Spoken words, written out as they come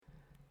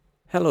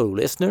Hello,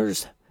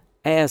 listeners.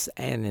 As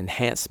an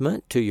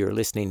enhancement to your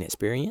listening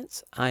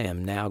experience, I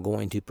am now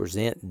going to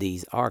present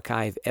these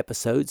archive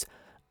episodes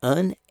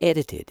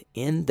unedited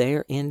in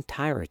their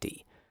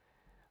entirety,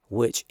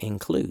 which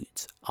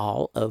includes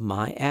all of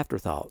my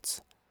afterthoughts.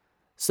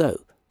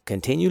 So,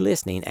 continue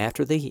listening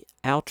after the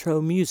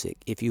outro music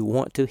if you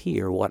want to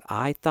hear what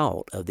I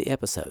thought of the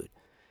episode.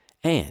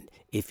 And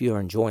if you're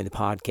enjoying the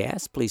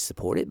podcast, please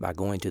support it by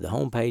going to the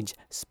homepage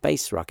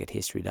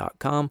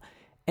spacerockethistory.com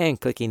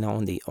and clicking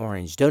on the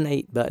orange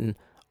donate button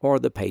or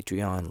the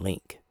Patreon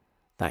link.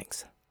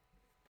 Thanks.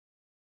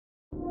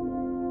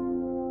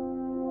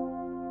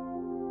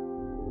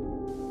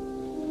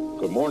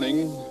 Good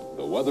morning.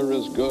 The weather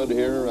is good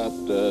here at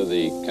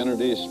the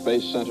Kennedy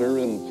Space Center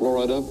in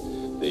Florida.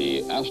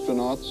 The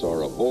astronauts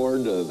are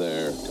aboard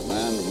their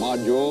command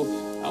module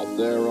out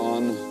there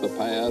on the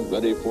pad,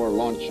 ready for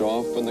launch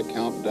off, and the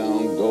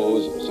countdown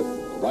goes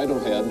right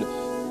ahead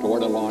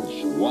toward a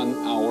launch 1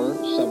 hour,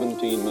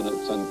 17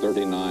 minutes, and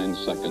 39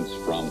 seconds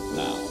from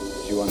now.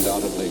 As you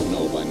undoubtedly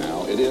know by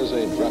now, it is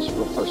a dress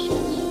rehearsal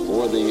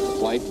for the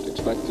flight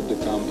expected to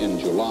come in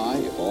July,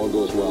 if all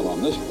goes well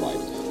on this flight,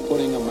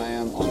 putting a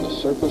man on the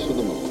surface of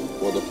the moon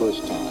for the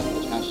first time.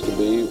 It has to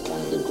be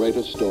one of the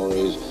greatest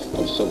stories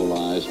of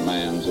civilized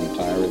man's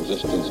entire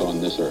existence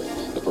on this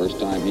earth. The first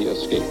time he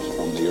escapes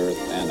from the earth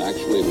and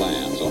actually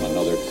lands on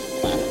another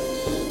planet.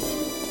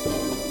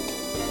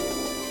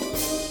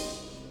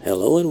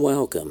 Hello and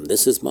welcome.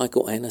 This is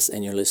Michael Annis,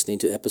 and you're listening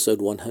to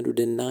episode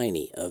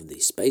 190 of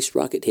the Space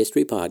Rocket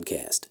History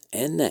Podcast.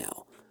 And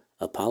now,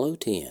 Apollo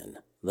 10,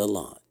 the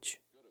launch.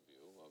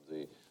 Of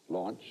the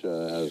launch,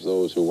 as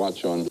those who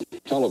watch on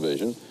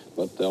television,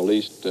 but they'll at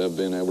least have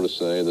been able to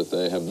say that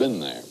they have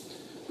been there.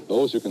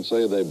 Those who can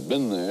say they've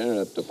been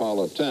there at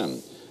Apollo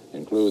 10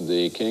 include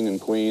the King and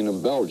Queen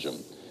of Belgium.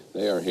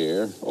 They are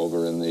here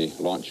over in the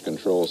Launch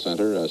Control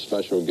Center as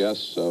special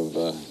guests of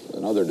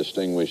another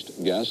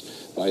distinguished guest,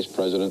 Vice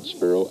President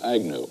Spiro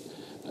Agnew.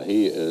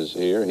 He is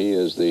here. He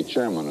is the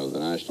chairman of the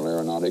National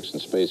Aeronautics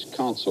and Space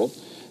Council.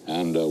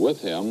 And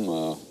with him,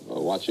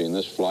 watching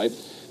this flight,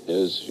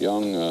 is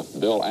young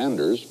Bill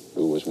Anders,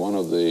 who was one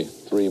of the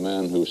three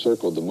men who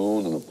circled the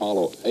moon in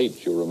Apollo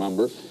 8, you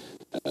remember.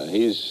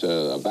 He's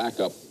a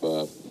backup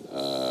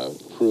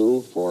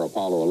crew for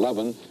Apollo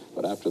 11.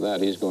 But after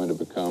that, he's going to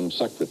become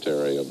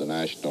secretary of the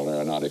National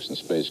Aeronautics and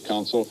Space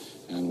Council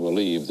and will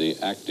leave the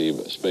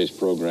active space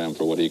program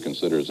for what he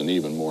considers an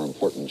even more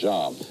important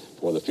job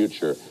for the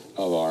future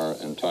of our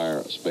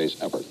entire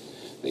space effort.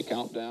 The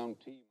countdown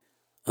team.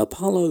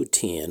 Apollo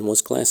 10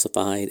 was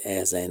classified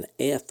as an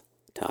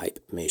F-type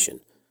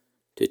mission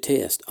to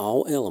test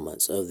all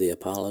elements of the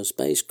Apollo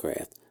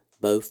spacecraft,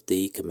 both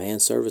the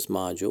Command Service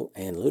Module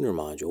and Lunar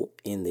Module,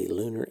 in the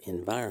lunar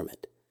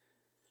environment,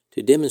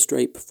 to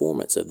demonstrate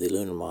performance of the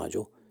Lunar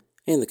Module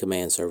and the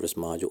Command Service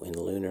Module in the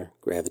lunar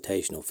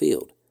gravitational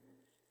field,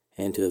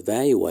 and to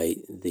evaluate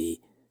the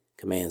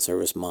Command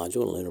Service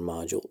Module and Lunar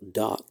Module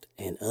docked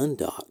and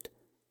undocked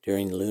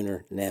during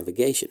lunar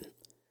navigation.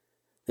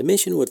 The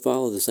mission would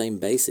follow the same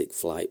basic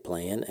flight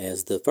plan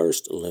as the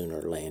first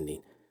lunar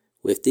landing,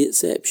 with the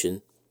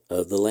exception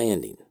of the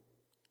landing.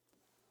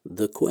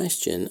 The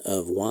question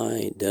of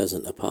why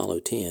doesn't Apollo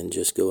 10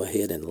 just go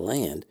ahead and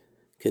land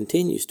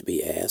continues to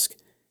be asked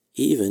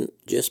even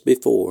just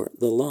before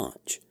the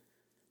launch.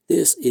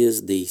 This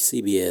is the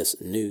CBS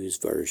News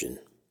version.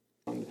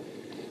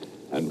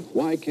 And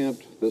why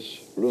can't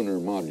this lunar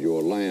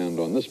module land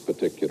on this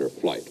particular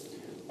flight?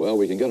 Well,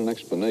 we can get an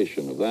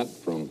explanation of that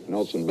from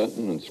Nelson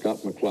Benton and Scott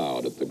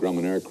McLeod at the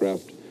Grumman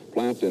Aircraft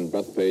Plant in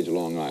Bethpage,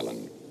 Long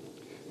Island.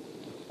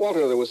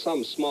 Walter, there was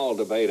some small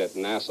debate at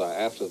NASA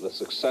after the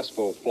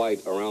successful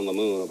flight around the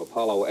moon of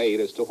Apollo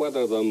 8 as to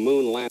whether the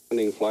moon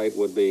landing flight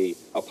would be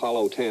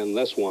Apollo 10,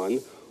 this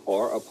one,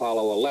 or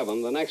Apollo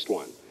 11, the next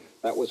one.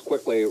 That was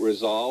quickly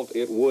resolved.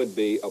 It would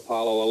be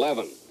Apollo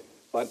 11.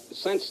 But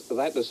since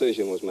that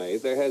decision was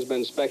made, there has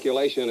been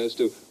speculation as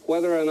to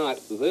whether or not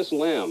this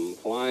LEM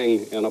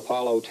flying in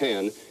Apollo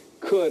 10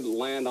 could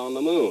land on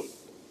the moon,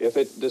 if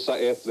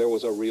there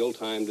was a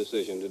real-time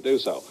decision to do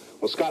so.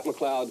 Well, Scott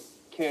McLeod,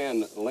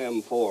 can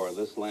LEM 4,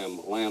 this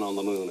LEM, land on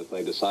the moon if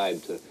they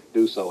decide to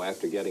do so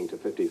after getting to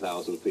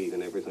 50,000 feet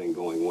and everything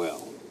going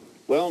well?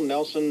 Well,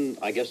 Nelson,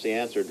 I guess the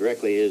answer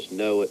directly is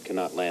no, it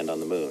cannot land on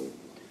the moon.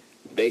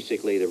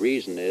 Basically, the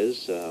reason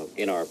is,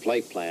 in our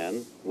flight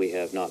plan, we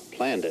have not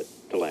planned it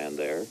to land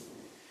there,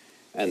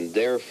 and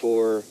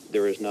therefore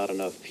there is not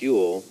enough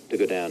fuel to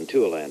go down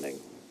to a landing.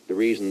 The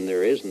reason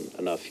there isn't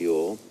enough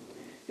fuel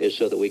is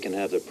so that we can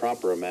have the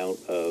proper amount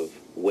of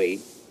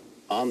weight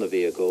on the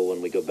vehicle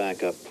when we go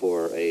back up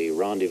for a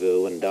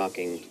rendezvous and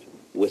docking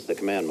with the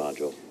command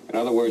module. In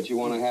other words, you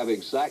want to have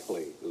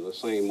exactly the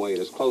same weight,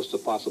 as close to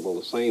possible,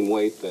 the same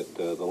weight that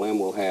the LEM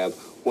will have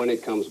when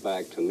it comes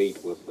back to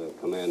meet with the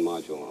command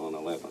module on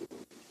 11.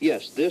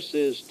 Yes, this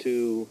is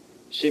to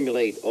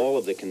simulate all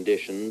of the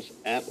conditions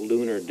at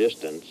lunar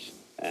distance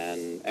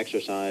and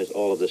exercise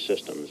all of the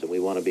systems. And we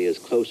want to be as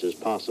close as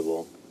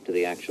possible to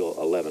the actual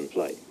 11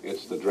 flight.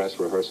 It's the dress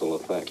rehearsal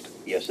effect.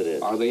 Yes, it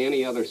is. Are there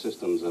any other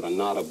systems that are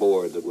not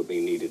aboard that would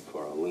be needed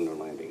for a lunar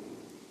landing?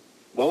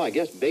 Well, I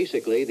guess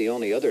basically the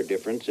only other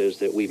difference is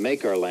that we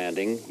make our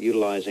landing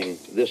utilizing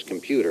this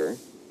computer,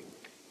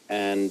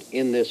 and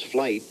in this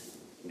flight,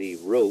 the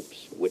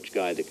ropes which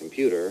guide the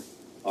computer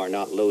are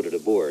not loaded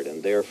aboard,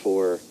 and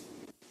therefore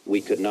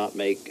we could not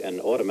make an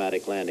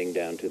automatic landing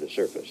down to the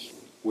surface.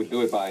 We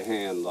do it by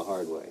hand the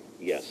hard way.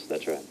 Yes,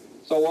 that's right.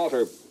 So,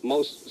 Walter,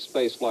 most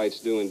space flights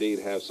do indeed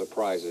have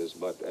surprises,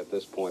 but at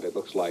this point it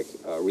looks like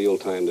a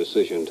real-time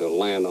decision to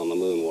land on the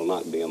moon will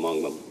not be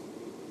among them.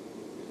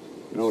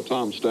 You know,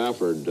 Tom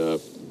Stafford,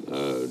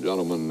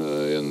 gentleman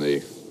in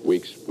the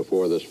weeks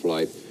before this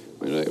flight,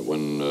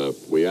 when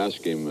we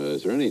asked him,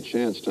 is there any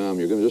chance, Tom,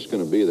 you're just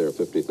going to be there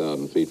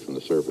 50,000 feet from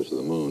the surface of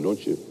the moon?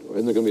 Isn't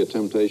there going to be a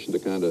temptation to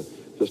kind of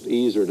just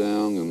ease her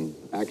down and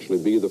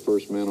actually be the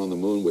first man on the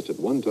moon, which at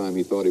one time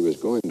he thought he was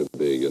going to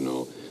be, you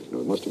know.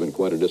 It must have been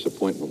quite a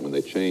disappointment when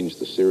they changed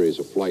the series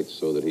of flights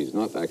so that he's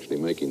not actually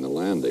making the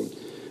landing.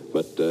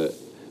 But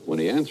when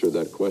he answered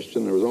that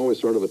question, there was always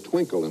sort of a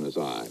twinkle in his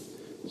eye.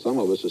 Some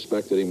of us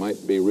suspected he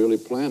might be really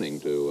planning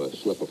to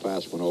slip a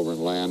fast one over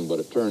and land, but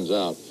it turns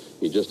out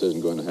he just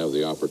isn't going to have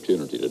the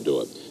opportunity to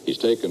do it. He's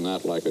taken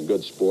that like a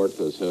good sport,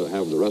 as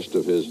have the rest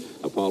of his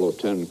Apollo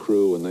 10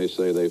 crew, and they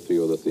say they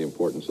feel that the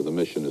importance of the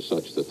mission is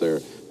such that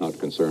they're not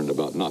concerned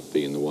about not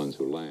being the ones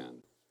who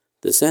land.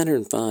 The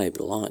Saturn V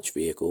launch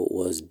vehicle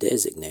was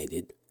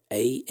designated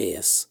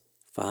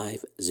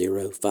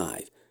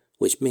AS-505,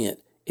 which meant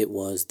it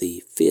was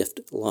the fifth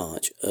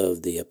launch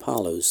of the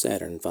Apollo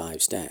Saturn V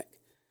stack.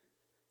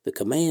 The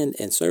command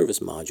and service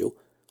module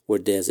were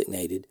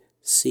designated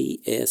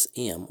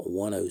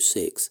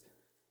CSM-106,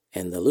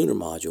 and the lunar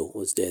module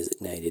was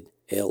designated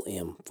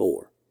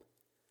LM-4.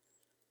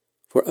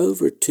 For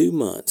over 2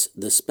 months,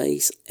 the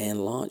space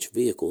and launch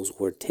vehicles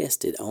were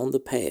tested on the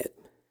pad,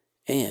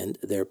 and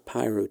their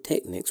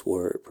pyrotechnics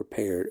were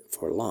prepared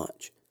for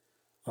launch.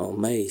 On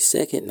May 2,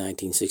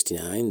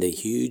 1969, the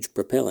huge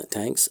propellant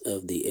tanks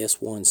of the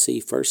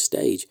S-1C first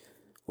stage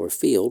were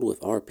filled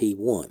with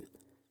RP-1,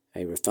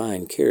 a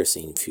refined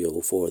kerosene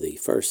fuel for the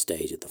first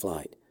stage of the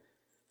flight.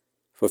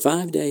 For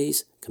 5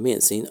 days,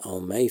 commencing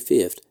on May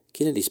 5th,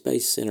 Kennedy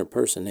Space Center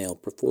personnel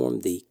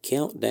performed the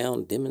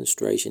countdown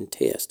demonstration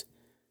test,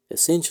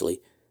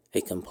 essentially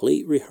a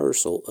complete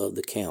rehearsal of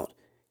the count,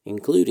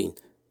 including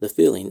the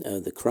filling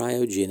of the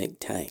cryogenic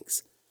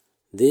tanks.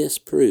 This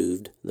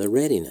proved the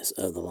readiness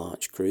of the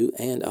launch crew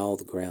and all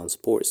the ground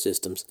support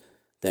systems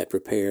that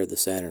prepare the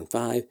Saturn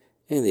V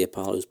and the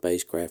Apollo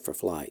spacecraft for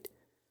flight.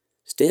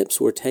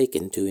 Steps were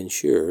taken to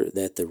ensure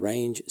that the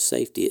range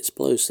safety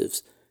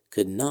explosives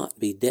could not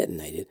be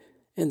detonated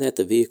and that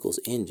the vehicle's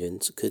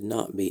engines could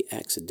not be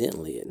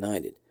accidentally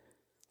ignited.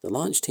 The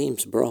launch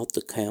teams brought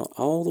the count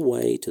all the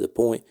way to the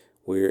point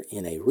where,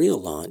 in a real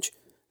launch,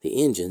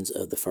 the engines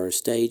of the first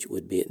stage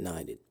would be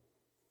ignited.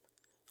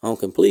 On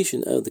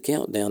completion of the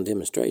countdown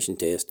demonstration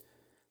test,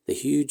 the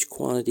huge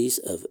quantities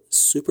of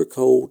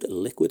super-cold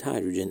liquid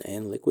hydrogen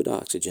and liquid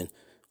oxygen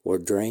were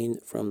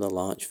drained from the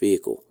launch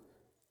vehicle.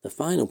 The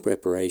final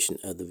preparation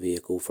of the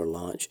vehicle for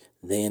launch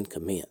then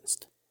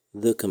commenced.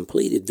 The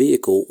completed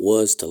vehicle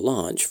was to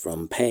launch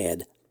from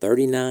Pad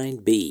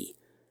 39B.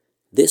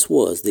 This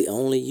was the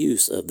only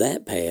use of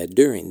that pad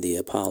during the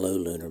Apollo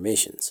lunar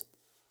missions.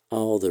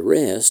 All the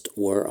rest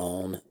were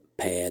on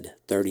Pad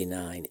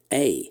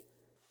 39A.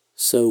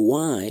 So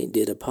why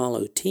did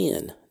Apollo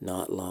 10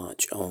 not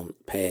launch on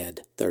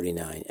Pad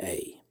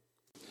 39A?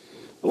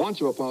 The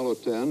launch of Apollo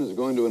 10 is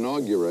going to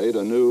inaugurate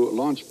a new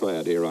launch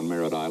pad here on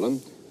Merritt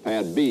Island.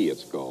 Pad B,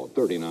 it's called,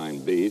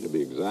 39B to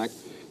be exact.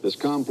 This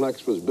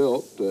complex was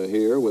built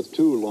here with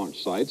 2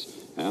 launch sites,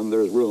 and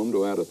there's room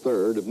to add a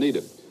third if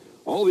needed.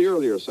 All the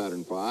earlier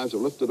Saturn V's are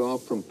lifted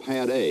off from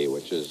Pad A,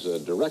 which is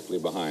directly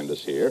behind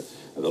us here.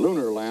 The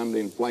lunar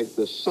landing flight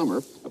this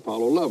summer,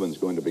 Apollo 11 is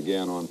going to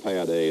begin on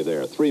Pad A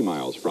there, 3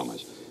 miles from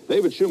us.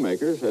 David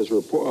Shoemaker has a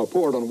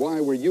report on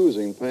why we're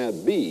using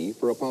Pad B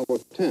for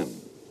Apollo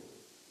 10.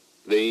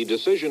 The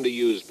decision to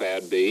use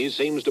Pad B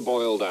seems to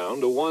boil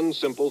down to one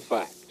simple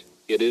fact.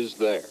 It is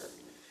there.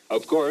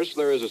 Of course,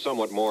 there is a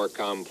somewhat more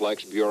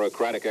complex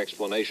bureaucratic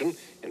explanation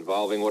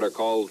involving what are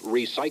called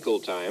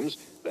recycle times,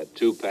 that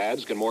 2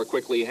 pads can more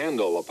quickly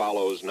handle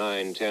Apollos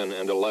 9, 10,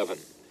 and 11.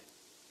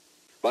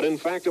 But in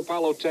fact,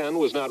 Apollo 10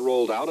 was not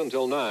rolled out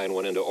until 9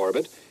 went into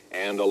orbit,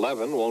 and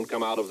 11 won't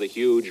come out of the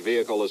huge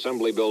vehicle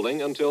assembly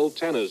building until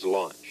 10 is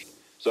launched.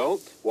 So,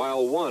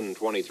 while one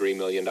 $23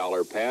 million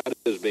pad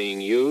is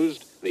being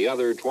used, the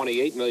other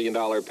 $28 million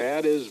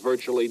pad is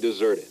virtually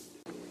deserted.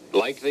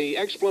 Like the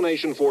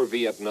explanation for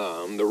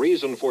Vietnam, the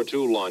reason for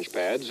 2 launch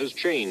pads has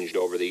changed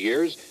over the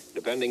years,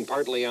 depending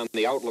partly on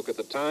the outlook at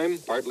the time,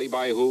 partly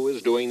by who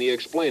is doing the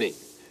explaining.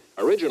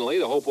 Originally,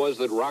 the hope was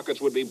that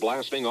rockets would be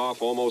blasting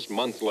off almost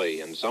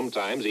monthly, and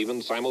sometimes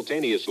even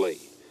simultaneously.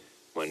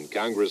 When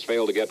Congress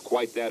failed to get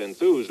quite that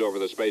enthused over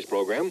the space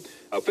program,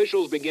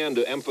 officials began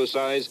to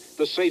emphasize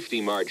the safety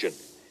margin.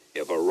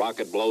 If a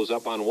rocket blows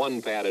up on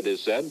one pad, it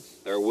is said,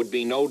 there would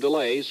be no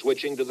delay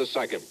switching to the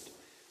second.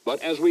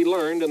 But as we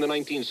learned in the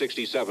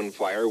 1967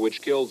 fire,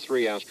 which killed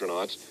 3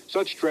 astronauts,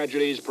 such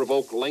tragedies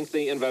provoke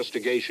lengthy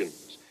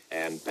investigations,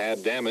 and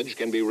pad damage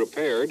can be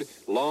repaired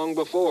long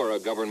before a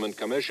government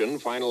commission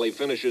finally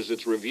finishes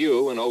its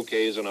review and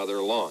okays another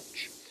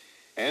launch.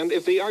 And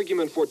if the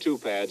argument for 2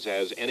 pads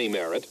has any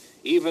merit,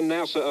 even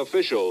NASA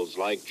officials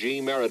like G.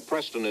 Merritt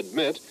Preston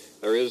admit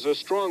there is a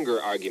stronger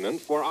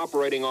argument for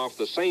operating off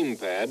the same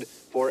pad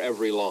for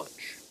every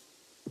launch.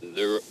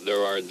 There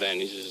are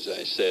advantages, as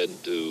I said,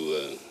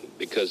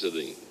 because of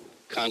the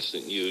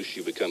constant use.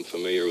 You become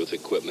familiar with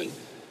equipment,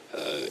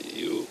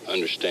 you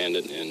understand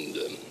it,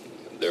 and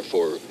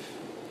therefore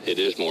it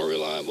is more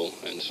reliable.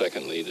 And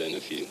secondly, then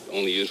if you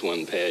only use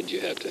one pad,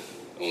 you have to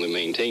only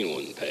maintain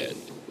one pad.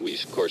 We,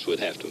 of course, would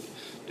have to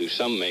do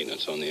some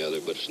maintenance on the other,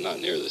 but it's not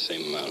near the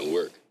same amount of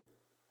work.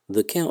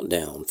 The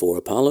countdown for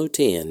Apollo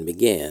 10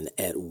 began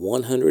at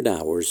 100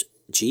 hours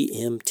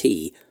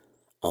GMT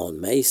on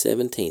May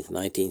 17,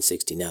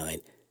 1969,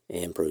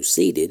 and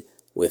proceeded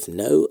with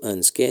no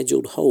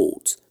unscheduled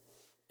holds.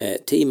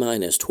 At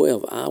T-minus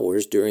 12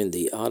 hours during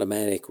the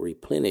automatic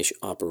replenish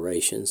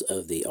operations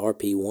of the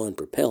RP-1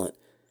 propellant,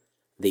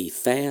 the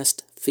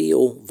fast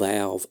fill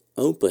valve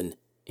open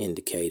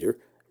indicator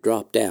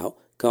dropped out,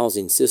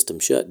 causing system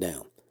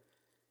shutdown.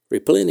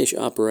 Replenish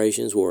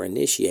operations were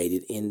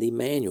initiated in the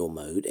manual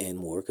mode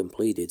and were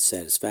completed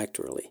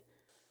satisfactorily.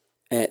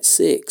 At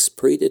 6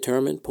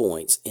 predetermined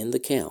points in the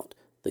count,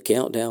 the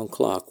countdown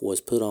clock was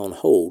put on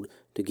hold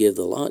to give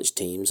the launch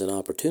teams an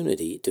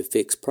opportunity to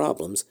fix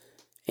problems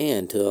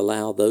and to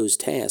allow those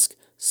tasks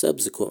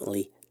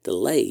subsequently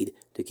delayed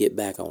to get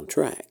back on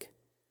track.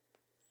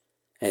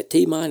 At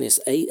T-minus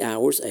 8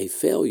 hours, a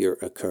failure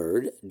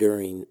occurred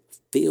during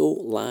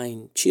fill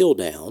line chill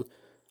down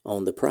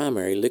on the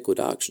primary liquid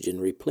oxygen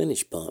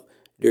replenish pump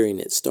during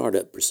its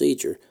startup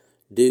procedure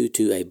due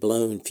to a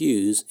blown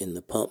fuse in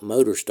the pump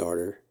motor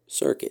starter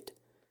circuit.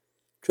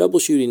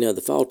 Troubleshooting of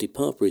the faulty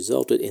pump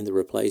resulted in the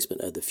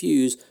replacement of the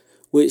fuse,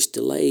 which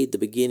delayed the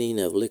beginning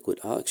of liquid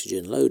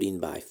oxygen loading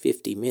by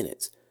 50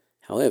 minutes.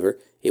 However,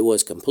 it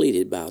was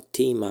completed by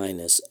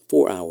T-minus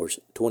 4 hours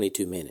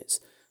 22 minutes,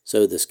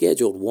 so the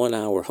scheduled 1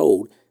 hour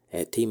hold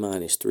at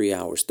T-minus 3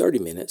 hours 30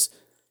 minutes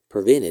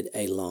prevented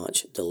a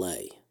launch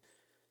delay.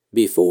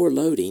 Before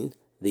loading,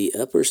 the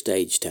upper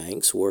stage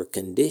tanks were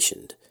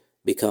conditioned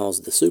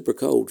because the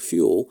supercold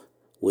fuel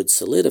would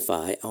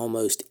solidify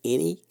almost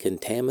any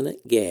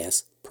contaminant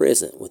gas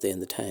present within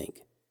the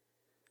tank.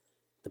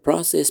 The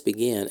process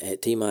began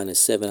at T-minus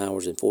 7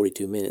 hours and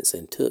 42 minutes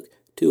and took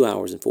 2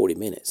 hours and 40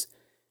 minutes.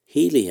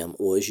 Helium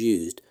was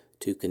used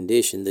to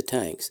condition the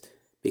tanks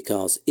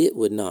because it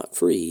would not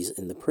freeze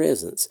in the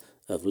presence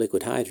of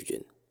liquid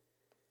hydrogen.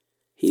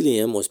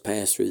 Helium was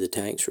passed through the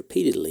tanks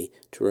repeatedly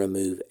to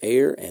remove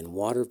air and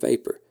water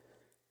vapor.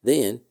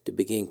 Then, to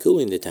begin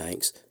cooling the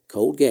tanks,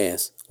 cold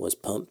gas was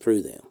pumped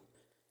through them.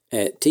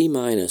 At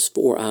T-minus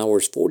 4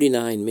 hours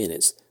 49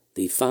 minutes,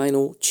 the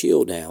final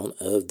chill down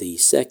of the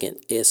second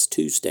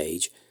S2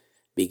 stage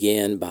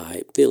began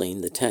by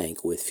filling the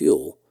tank with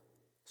fuel,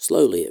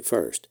 slowly at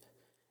first.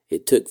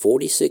 It took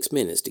 46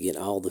 minutes to get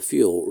all the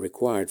fuel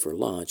required for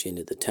launch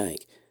into the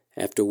tank,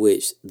 after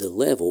which the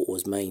level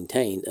was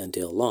maintained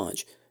until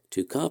launch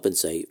to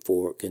compensate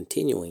for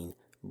continuing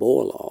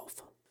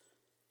boil-off.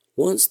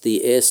 Once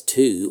the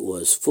S2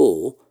 was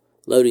full,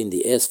 loading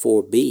the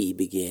S4B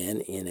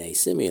began in a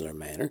similar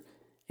manner,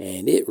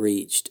 and it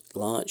reached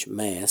launch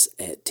mass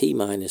at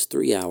T-minus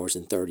 3 hours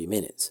and 30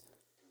 minutes.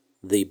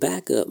 The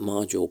backup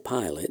module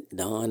pilot,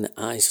 Don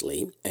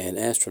Isley, and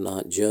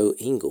astronaut Joe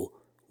Engle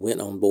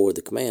went on board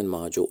the command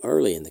module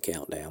early in the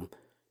countdown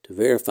to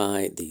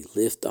verify the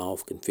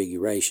liftoff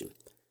configuration,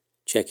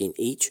 checking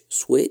each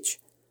switch,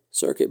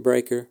 circuit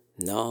breaker,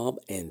 knob,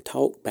 and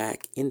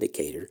talkback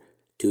indicator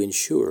to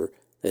ensure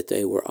that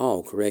they were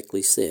all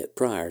correctly set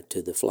prior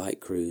to the flight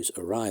crew's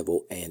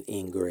arrival and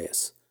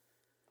ingress.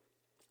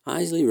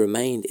 Isley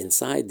remained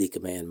inside the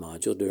command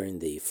module during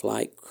the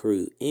flight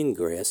crew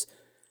ingress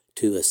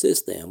to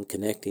assist them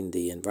connecting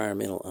the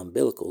environmental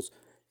umbilicals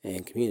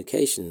and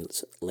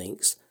communications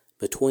links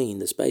between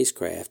the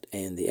spacecraft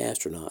and the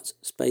astronauts'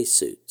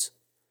 spacesuits.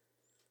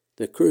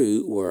 The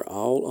crew were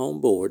all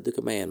on board the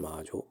command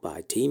module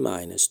by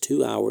T-minus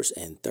 2 hours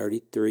and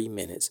 33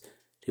 minutes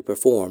to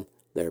perform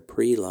their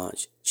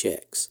pre-launch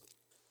checks.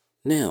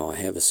 Now I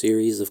have a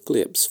series of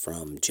clips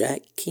from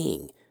Jack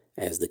King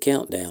as the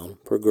countdown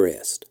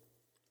progressed.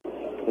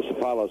 This is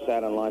Apollo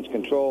Saturn Launch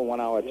Control,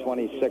 1 hour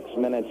 26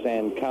 minutes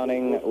and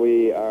counting.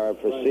 We are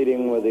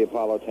proceeding with the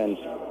Apollo 10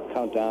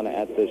 countdown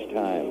at this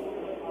time.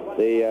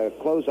 The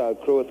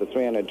closeout crew at the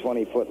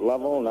 320-foot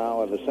level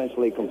now have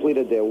essentially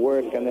completed their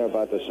work, and they're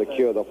about to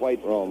secure the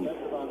white room,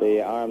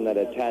 the arm that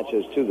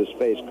attaches to the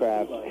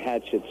spacecraft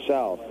hatch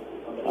itself.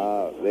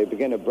 They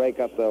begin to break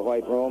up the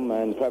white room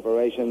and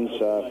preparations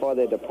for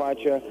their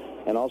departure,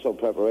 and also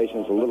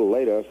preparations a little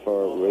later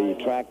for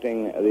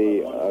retracting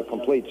the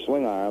complete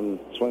swing arm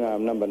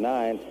number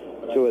 9,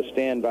 to a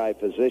standby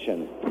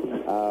position.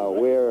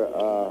 We're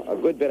a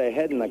good bit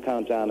ahead in the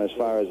countdown as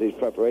far as these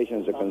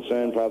preparations are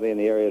concerned, probably in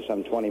the area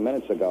some 20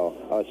 minutes ago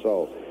or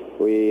so.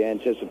 We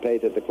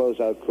anticipate that the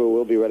closeout crew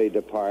will be ready to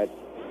depart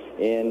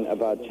in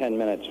about 10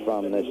 minutes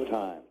from this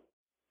time.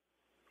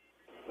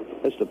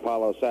 This is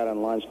Apollo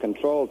Saturn Launch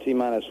Control,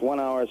 T-minus 1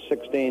 hour,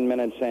 16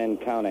 minutes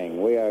and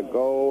counting. We are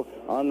go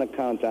on the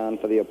countdown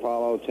for the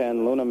Apollo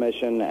 10 lunar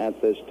mission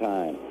at this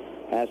time.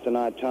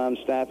 Astronaut Tom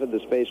Stafford, the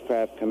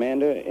spacecraft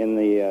commander, in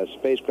the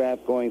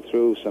spacecraft going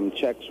through some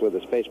checks with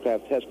the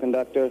spacecraft test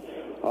conductor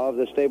of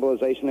the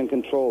stabilization and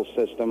control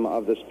system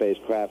of the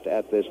spacecraft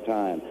at this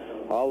time.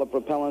 All the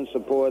propellants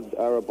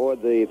are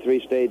aboard the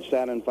three-stage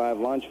Saturn V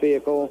launch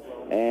vehicle,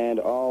 and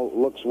all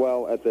looks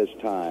well at this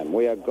time.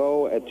 We are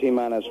go at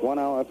T-minus 1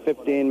 hour,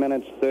 15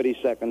 minutes, 30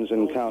 seconds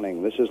and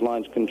counting. This is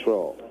launch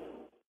control.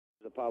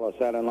 Apollo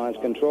Saturn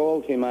Launch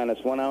Control, T-minus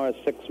 1 hour,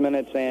 6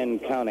 minutes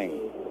and counting.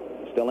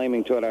 Still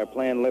aiming toward our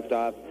planned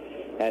liftoff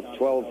at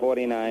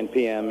 12:49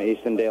 p.m.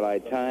 Eastern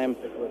Daylight Time.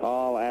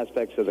 All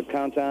aspects of the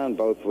countdown,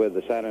 both with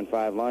the Saturn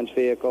V launch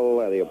vehicle,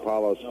 the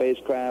Apollo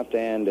spacecraft,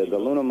 and the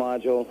lunar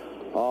module,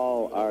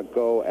 all are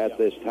go at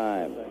this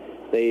time.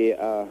 The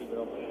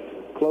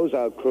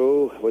closeout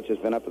crew, which has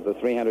been up at the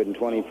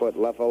 320-foot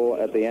level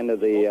at the end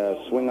of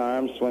the swing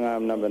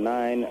arm number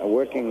 9,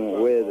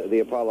 working with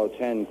the Apollo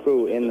 10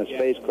 crew in the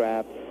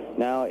spacecraft,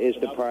 now is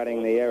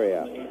departing the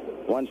area.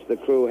 Once the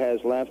crew has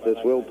left, this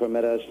will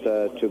permit us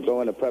to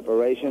go into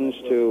preparations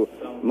to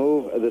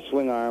move the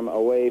swing arm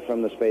away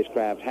from the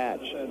spacecraft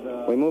hatch.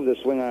 We move the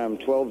swing arm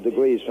 12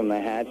 degrees from the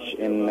hatch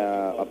in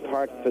a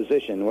parked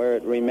position where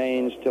it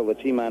remains till the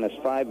T-minus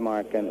 5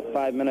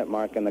 minute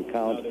mark in the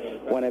count,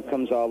 when it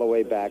comes all the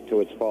way back to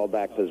its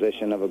fallback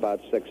position of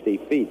about 60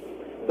 feet.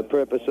 The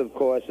purpose, of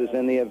course, is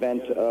in the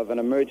event of an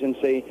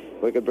emergency,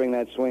 we could bring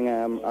that swing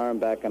arm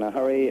back in a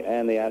hurry,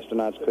 and the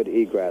astronauts could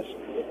egress.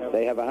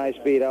 They have a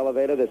high-speed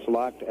elevator that's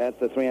locked at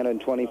the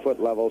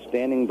 320-foot level,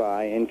 standing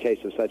by in case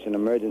of such an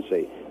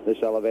emergency. This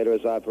elevator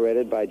is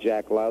operated by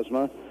Jack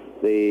Lausma,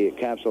 the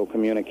capsule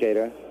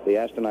communicator, the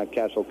astronaut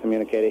capsule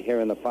communicator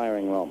here in the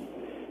firing room.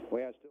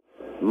 We are still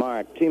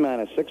marked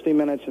T-minus 60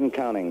 minutes and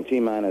counting.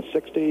 T-minus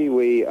 60,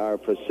 we are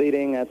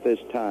proceeding at this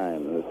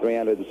time. The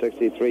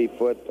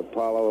 363-foot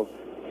Apollo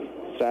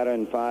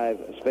Saturn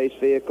V space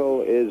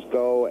vehicle is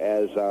go,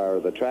 as are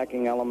the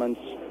tracking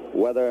elements,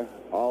 weather,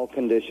 all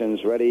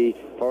conditions ready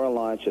for a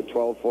launch at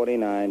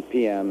 12:49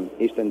 p.m.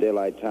 Eastern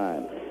Daylight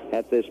Time.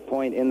 At this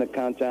point in the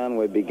countdown,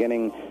 we're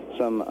beginning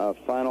some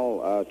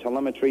final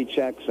telemetry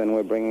checks, and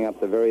we're bringing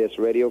up the various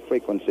radio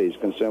frequencies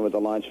concerned with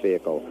the launch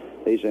vehicle.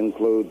 These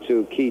include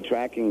 2 key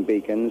tracking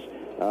beacons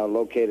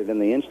located in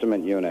the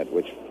instrument unit,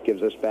 which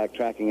gives us back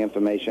tracking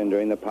information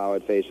during the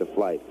powered phase of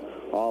flight.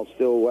 All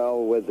still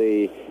well with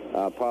the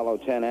Apollo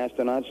 10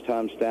 astronauts,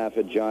 Tom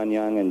Stafford, John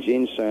Young, and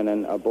Gene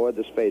Cernan, aboard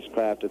the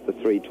spacecraft at the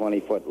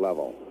 320-foot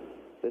level.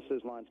 This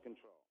is launch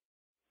control.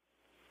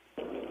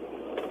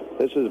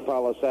 This is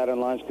Apollo Saturn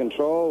Launch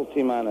Control,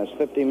 T-minus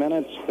 50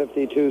 minutes,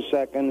 52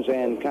 seconds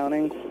and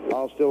counting.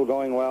 All still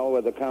going well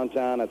with the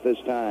countdown at this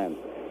time.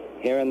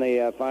 Here in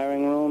the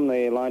firing room,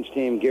 the launch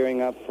team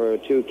gearing up for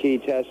 2 key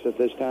tests at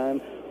this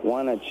time.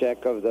 One, a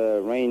check of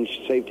the range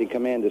safety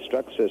command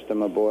destruct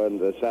system aboard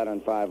the Saturn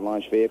V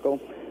launch vehicle.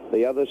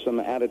 The other, some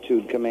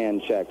attitude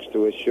command checks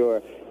to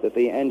assure that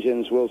the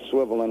engines will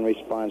swivel in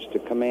response to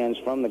commands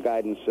from the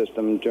guidance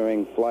system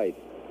during flight.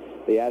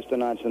 The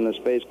astronauts in the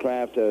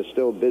spacecraft are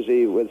still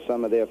busy with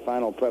some of their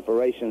final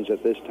preparations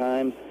at this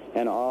time,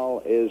 and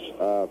all is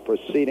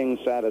proceeding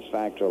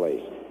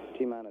satisfactorily.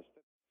 T-minus.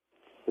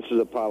 This is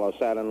Apollo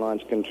Saturn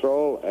Launch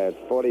Control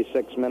at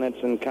 46 minutes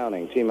and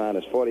counting.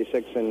 T-minus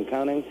 46 and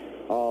counting.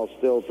 All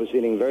still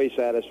proceeding very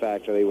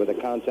satisfactorily with the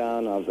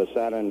countdown of the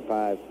Saturn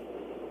V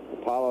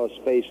Apollo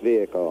space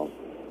vehicle.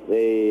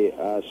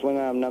 The swing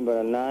arm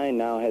number 9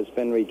 now has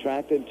been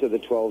retracted to the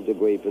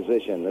 12-degree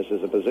position. This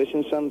is a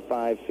position some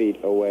 5 feet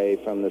away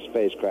from the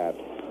spacecraft.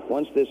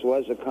 Once this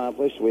was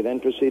accomplished, we then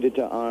proceeded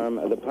to arm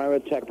the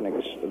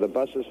pyrotechnics, the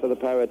buses for the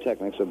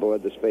pyrotechnics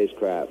aboard the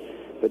spacecraft,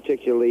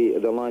 particularly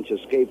the launch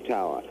escape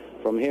tower.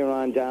 From here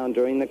on down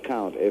during the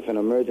count, if an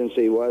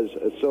emergency was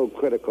so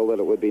critical that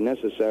it would be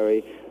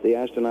necessary, the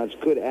astronauts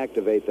could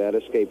activate that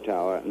escape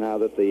tower now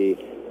that the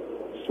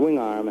swing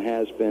arm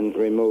has been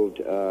removed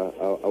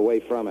away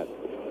from it.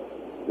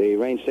 The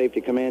range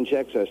safety command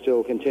checks are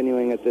still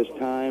continuing at this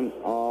time.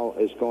 All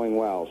is going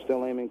well.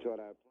 Still aiming toward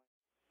our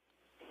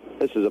plane.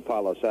 This is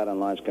Apollo Saturn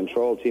Launch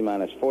Control,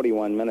 T-minus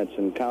 41 minutes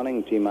and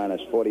counting,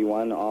 T-minus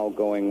 41, all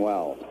going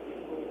well.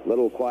 A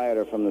little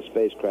quieter from the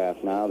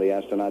spacecraft now. The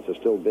astronauts are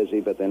still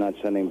busy, but they're not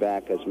sending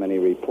back as many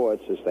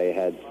reports as they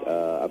had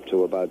up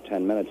to about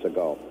 10 minutes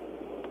ago.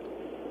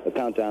 The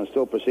countdown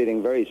still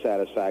proceeding very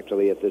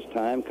satisfactorily at this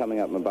time. Coming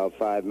up in about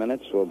 5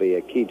 minutes will be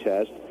a key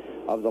test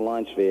of the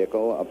launch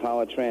vehicle, a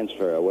power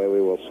transfer, where we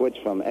will switch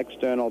from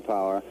external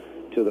power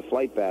to the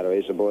flight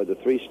batteries aboard the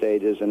 3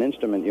 stages and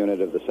instrument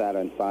unit of the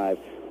Saturn V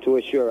to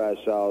assure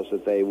ourselves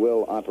that they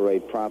will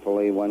operate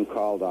properly when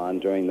called on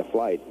during the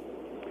flight.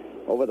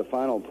 Over the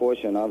final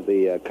portion of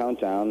the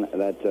countdown,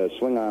 that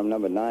swing arm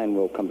number 9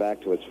 will come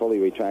back to its fully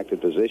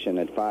retracted position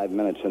at 5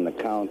 minutes in the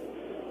count.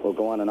 will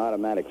go on an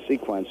automatic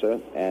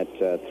sequencer at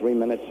 3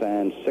 minutes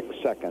and 6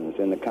 seconds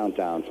in the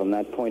countdown. From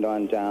that point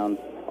on down,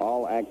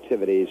 all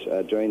activities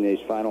during these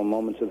final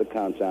moments of the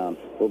countdown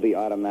will be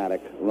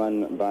automatic,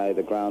 run by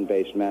the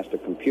ground-based master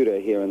computer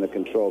here in the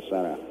control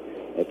center.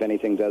 If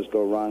anything does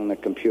go wrong, the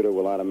computer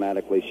will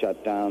automatically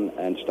shut down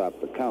and stop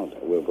the count.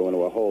 We'll go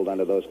into a hold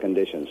under those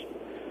conditions.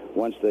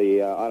 Once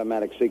the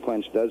automatic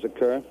sequence does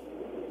occur,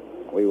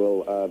 we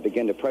will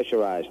begin to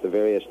pressurize the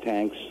various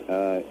tanks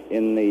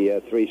in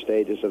the 3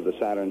 stages of the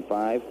Saturn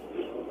V.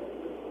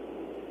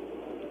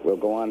 We'll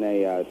go on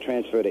a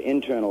transfer to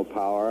internal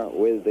power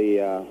with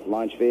the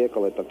launch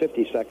vehicle at the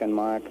 50-second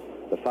mark.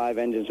 The 5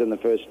 engines in the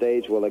first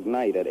stage will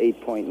ignite at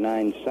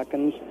 8.9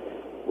 seconds.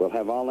 We'll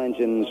have all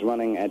engines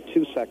running at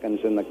 2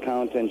 seconds in the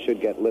count and should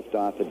get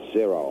liftoff at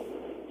 0.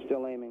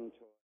 Still aiming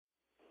toward...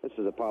 This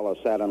is Apollo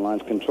Saturn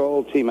Launch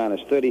Control.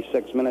 T-minus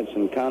 36 minutes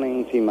and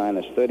counting.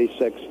 T-minus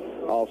 36.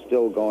 All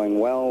still going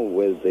well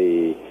with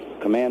the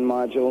command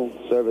module,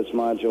 service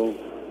module,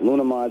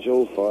 lunar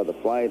module for the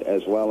flight,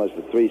 as well as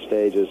the 3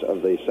 stages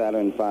of the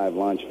Saturn V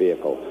launch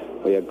vehicle.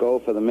 We are go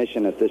for the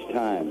mission at this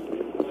time.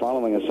 The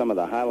following are some of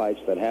the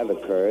highlights that have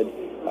occurred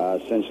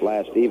since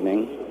last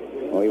evening.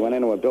 We went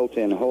into a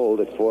built-in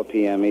hold at 4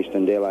 p.m.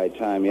 Eastern Daylight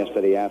Time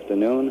yesterday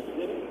afternoon.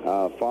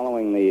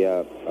 Following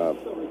the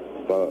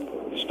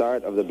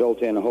start of the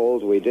built-in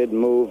hold, we did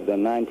move the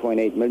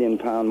 9.8 million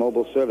pound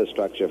mobile service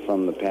structure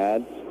from the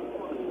pad.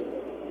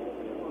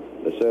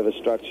 The service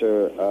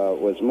structure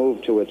was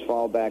moved to its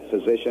fallback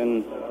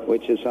position,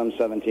 which is some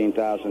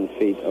 17,000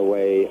 feet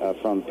away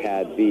from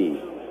Pad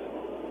B.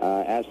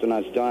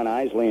 Astronauts Don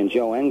Isley and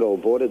Joe Engel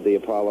boarded the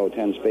Apollo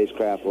 10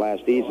 spacecraft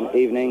last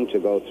evening to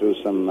go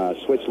through some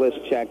switch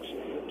list checks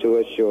to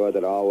assure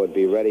that all would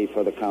be ready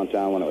for the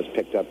countdown when it was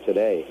picked up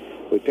today.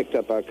 We picked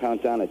up our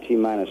countdown at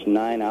T-minus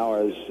 9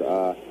 hours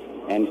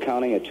and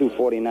counting at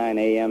 2:49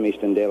 a.m.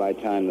 Eastern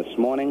Daylight Time this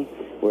morning.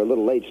 We're a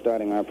little late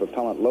starting our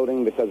propellant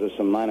loading because of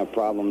some minor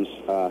problems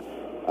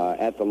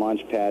at the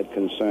launch pad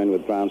concerned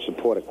with ground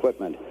support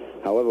equipment.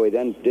 However, we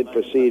then did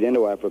proceed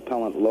into our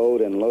propellant load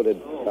and loaded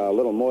a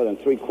little more than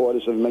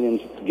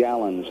 750,000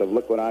 gallons of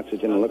liquid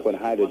oxygen and liquid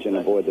hydrogen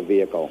aboard the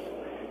vehicle.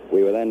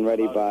 We were then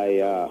ready by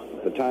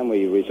the time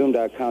we resumed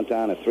our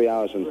countdown at 3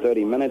 hours and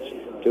 30 minutes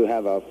to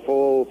have a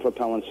full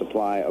propellant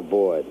supply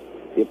aboard.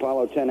 The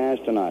Apollo 10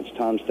 astronauts,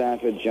 Tom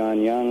Stafford,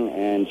 John Young,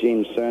 and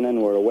Gene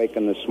Cernan, were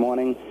awakened this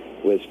morning,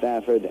 with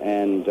Stafford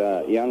and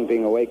Young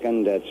being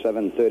awakened at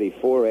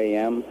 7:34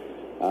 a.m.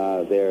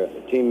 Their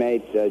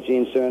teammate,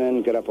 Gene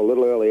Cernan, got up a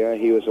little earlier.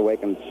 He was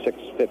awakened at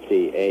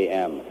 6:50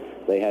 a.m.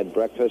 They had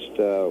breakfast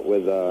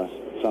with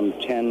some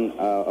 10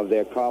 of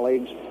their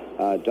colleagues,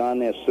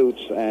 donned their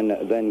suits,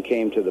 and then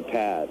came to the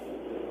pad.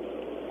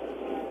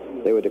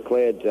 They were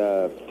declared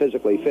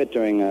physically fit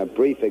during a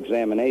brief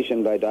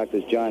examination by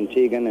Drs. John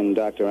Teagan and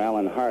Dr.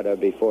 Alan Harder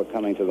before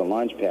coming to the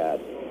launch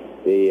pad.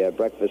 The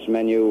breakfast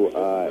menu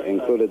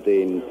included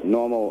the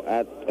normal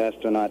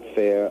astronaut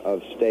fare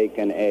of steak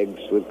and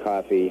eggs with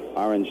coffee,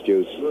 orange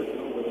juice.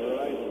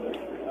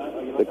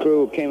 The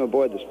crew came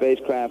aboard the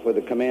spacecraft with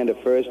the commander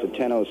first at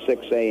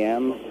 10:06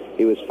 a.m.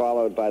 He was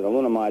followed by the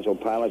lunar module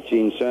pilot,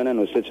 Gene Cernan,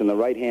 who sits in the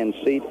right-hand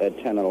seat at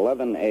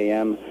 10:11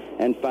 a.m.,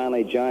 and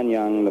finally John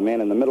Young, the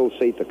man in the middle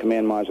seat, the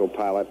command module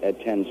pilot, at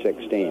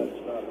 10:16.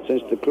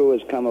 Since the crew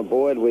has come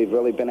aboard, we've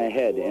really been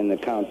ahead in the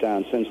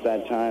countdown. Since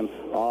that time,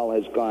 all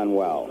has gone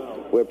well.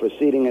 We're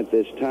proceeding at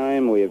this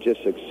time. We have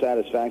just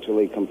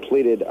satisfactorily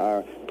completed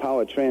our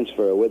power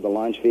transfer with the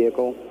launch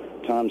vehicle.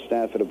 Tom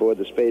Stafford aboard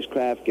the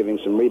spacecraft, giving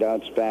some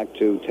readouts back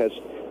to test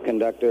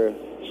conductor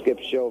Skip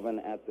Chauvin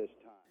at this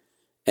time.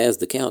 As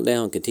the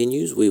countdown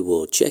continues, we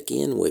will check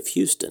in with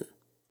Houston.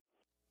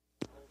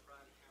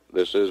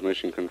 This is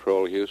Mission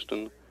Control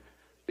Houston.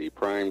 The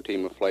prime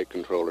team of flight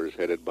controllers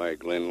headed by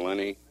Glenn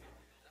Lenny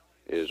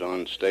is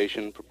on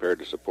station, prepared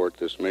to support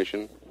this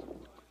mission.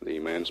 The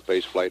Manned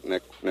Spaceflight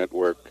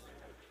Network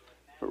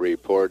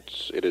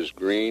reports it is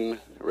green,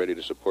 ready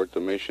to support the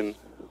mission.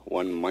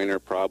 One minor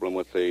problem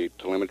with the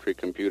telemetry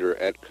computer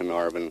at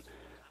Carnarvon,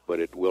 but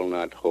it will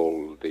not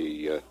hold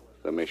the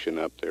mission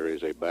up. There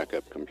is a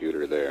backup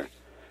computer there.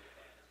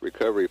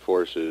 Recovery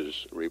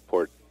forces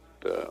report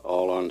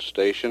all on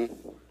station.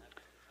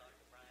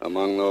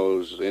 Among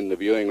those in the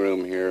viewing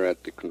room here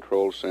at the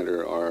control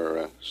center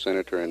are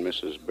Senator and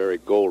Mrs. Barry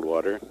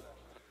Goldwater.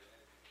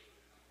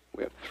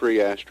 We have 3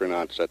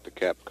 astronauts at the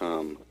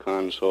Capcom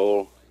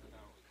console: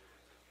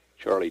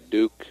 Charlie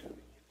Duke,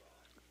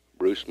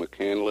 Bruce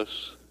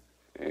McCandless,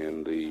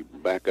 and the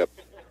backup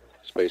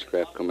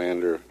spacecraft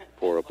commander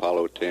for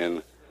Apollo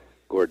 10,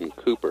 Gordon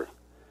Cooper.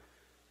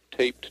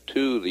 Taped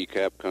to the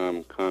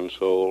Capcom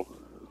console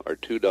are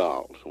 2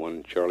 dolls,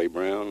 one Charlie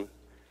Brown,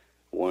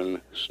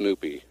 one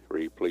Snoopy,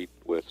 replete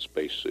with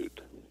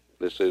spacesuit.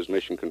 This is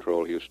Mission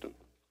Control Houston.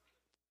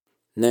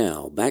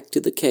 Now, back to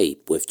the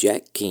Cape with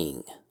Jack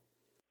King.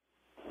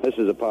 This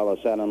is Apollo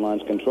Saturn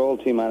Launch Control,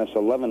 T-minus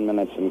 11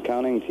 minutes and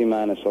counting,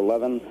 T-minus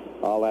 11.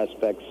 All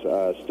aspects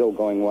still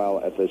going well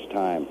at this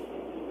time.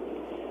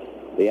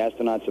 The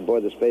astronauts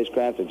aboard the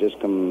spacecraft have just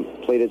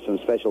completed some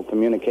special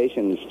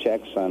communications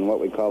checks on what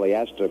we call the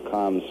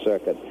Astrocom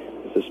circuit.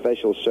 It's a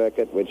special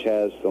circuit which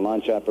has the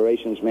launch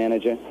operations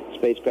manager,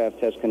 spacecraft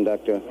test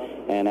conductor,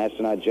 and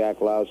astronaut Jack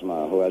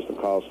Lausma, who has the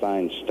call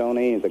sign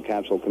Stoney, the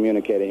capsule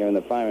communicator here in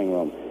the firing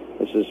room.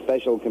 This is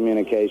special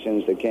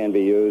communications that can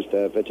be used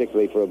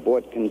particularly for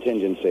abort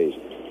contingencies.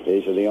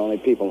 These are the only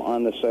people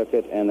on the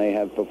circuit, and they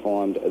have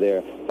performed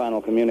their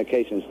final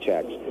communications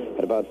checks.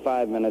 At about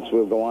 5 minutes,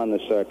 we'll go on the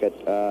circuit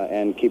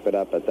and keep it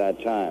up at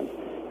that time.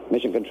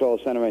 Mission Control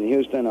Center in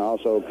Houston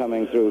also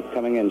coming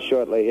in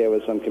shortly here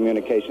with some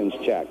communications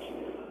checks.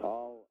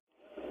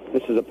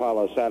 This is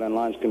Apollo Saturn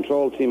Launch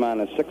Control,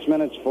 T-minus 6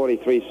 minutes,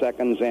 43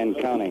 seconds, and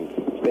counting.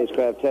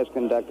 Spacecraft test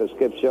conductor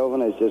Skip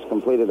Chauvin has just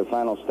completed a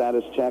final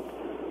status check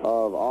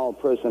of all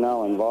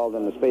personnel involved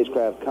in the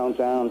spacecraft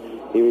countdown.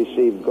 He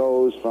received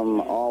goes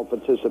from all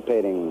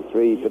participating,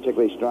 3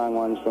 particularly strong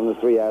ones from the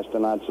 3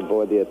 astronauts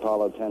aboard the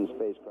Apollo 10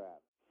 spacecraft.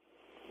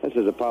 This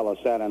is Apollo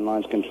Saturn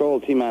Launch Control,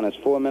 T-minus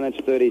 4 minutes,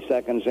 30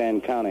 seconds,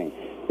 and counting.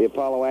 The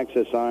Apollo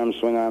Axis arm,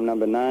 swing arm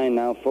number 9,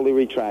 now fully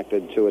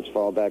retracted to its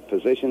fallback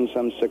position,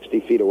 some 60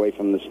 feet away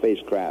from the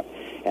spacecraft.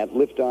 At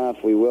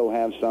liftoff, we will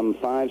have some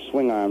 5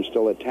 swing arms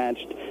still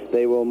attached.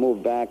 They will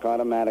move back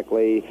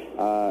automatically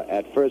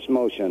at first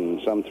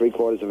motion, some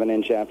 3/4 of an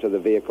inch after the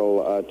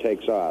vehicle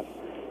takes off.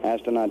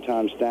 Astronaut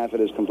Tom Stafford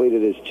has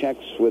completed his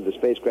checks with the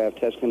spacecraft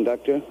test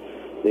conductor.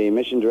 The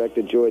mission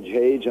director, George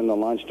Hage, and the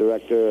launch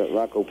director,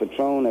 Rocco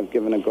Petrone, have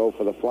given a go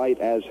for the flight,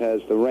 as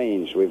has the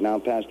range. We've now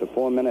passed the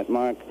 4-minute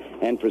mark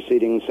and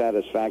proceeding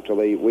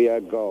satisfactorily. We are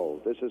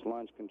go. This is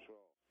launch control.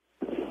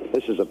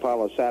 This is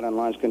Apollo Saturn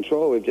Launch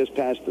Control. We've just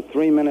passed the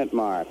 3-minute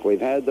mark. We've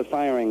had the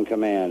firing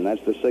command.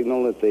 That's the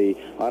signal that the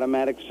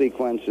automatic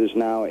sequence is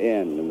now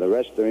in. And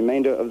the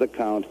remainder of the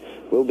count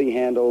will be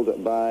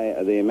handled by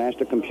the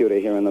master computer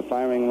here in the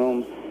firing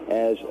room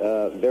as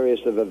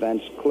various of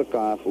events click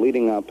off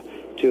leading up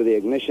to the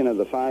ignition of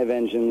the 5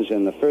 engines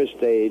in the first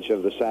stage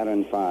of the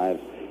Saturn V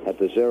at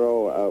the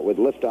 0, with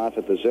liftoff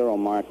at the 0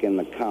 mark in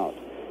the count.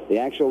 The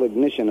actual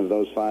ignition of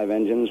those 5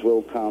 engines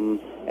will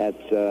come at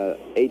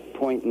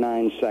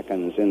 8.9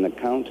 seconds in the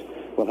count.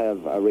 We'll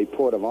have a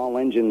report of all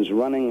engines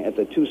running at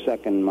the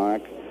 2-second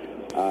mark.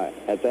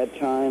 At that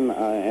time,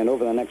 and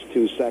over the next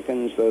 2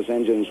 seconds, those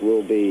engines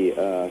will be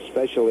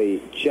specially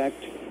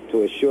checked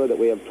to assure that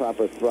we have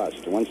proper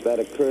thrust. Once that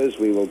occurs,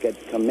 we will get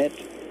commit,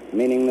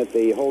 meaning that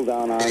the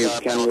hold-down arms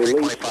can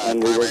release,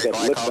 and we will get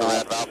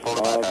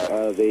liftoff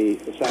of the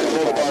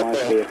Saturn V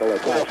launch vehicle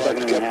at about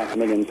 7.5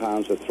 million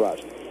pounds of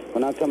thrust.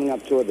 We're now coming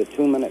up toward the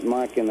 2-minute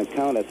mark in the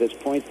count. At this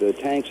point, the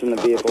tanks in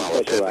the vehicle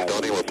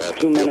pressurized.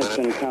 2 minutes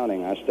and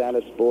counting. Our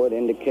status board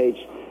indicates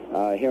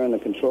here in the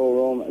control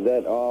room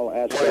that all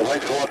aspects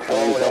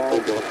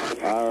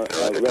involved are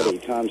ready.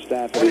 Tom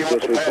Stafford has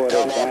just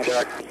reported back.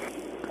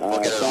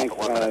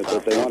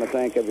 That they want to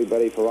thank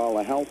everybody for all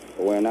the help.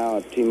 We're now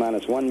at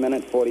T-minus 1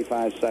 minute,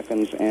 45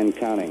 seconds, and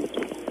counting.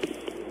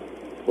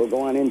 We'll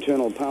go on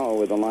internal power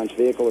with the launch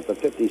vehicle at the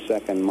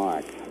 50-second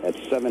mark. At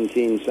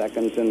 17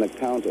 seconds in the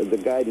count, the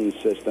guidance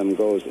system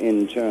goes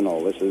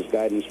internal. This is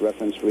guidance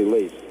reference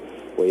release.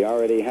 We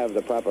already have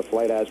the proper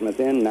flight azimuth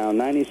in. Now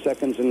 90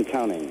 seconds and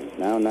counting.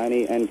 Now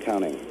 90 and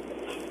counting.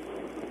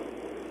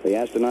 The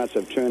astronauts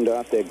have turned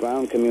off their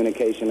ground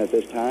communication at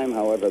this time.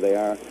 However, they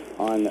are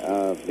on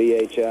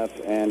VHF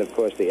and, of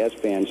course, the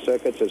S-band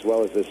circuits, as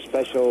well as the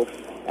special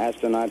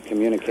astronaut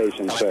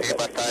communication circuit.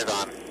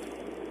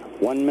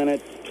 1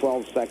 minute,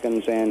 12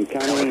 seconds, and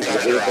counting. The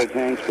vehicle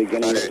tanks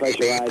beginning to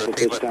pressurize at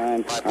this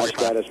time. Our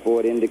status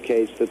board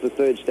indicates that the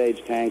 3rd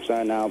stage tanks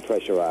are now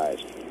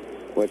pressurized.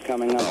 We're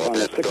coming up on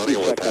the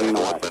 60-second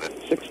mark.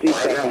 60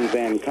 seconds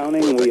and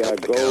counting. We are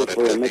go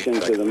for a mission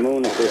to the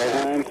moon at this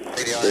time.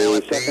 The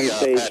 2nd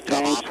stage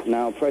tanks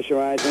now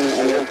pressurizing,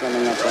 and we're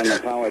coming up on the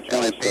power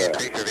transfer.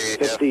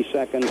 50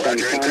 seconds and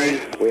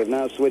counting. We have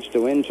now switched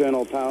to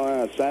internal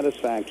power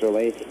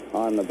satisfactorily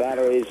on the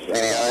batteries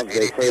of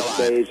the 1st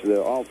stage,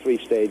 all 3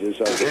 stages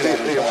of the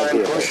Saturn V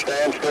vehicle.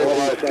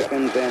 40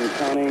 seconds and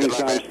counting.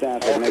 Tom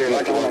Stafford making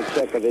a final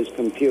check of his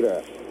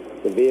computer.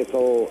 The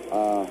vehicle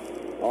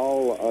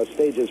all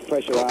stages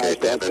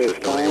pressurized at this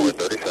time.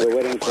 We're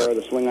waiting for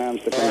the swing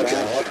arms to come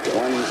back.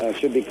 One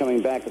should be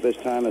coming back at this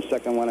time, a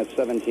second one at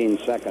 17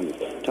 seconds.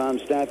 Tom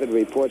Stafford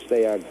reports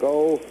they are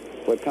go.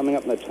 We're coming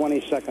up in the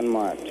 20-second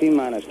mark.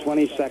 T-minus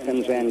 20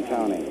 seconds and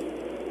counting.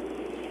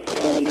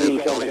 17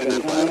 seconds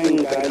and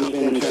counting. Guidance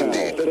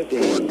internal.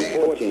 15,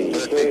 14,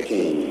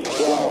 13,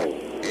 12,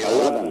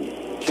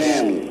 11,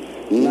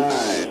 10,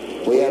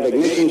 9. We have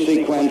ignition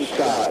sequence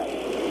start.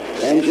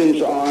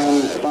 Engines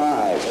on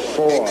 5,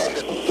 4,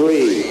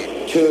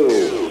 3,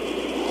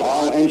 2.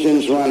 All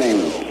engines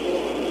running.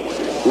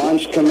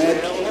 Launch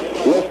commit.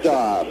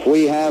 Liftoff.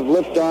 We have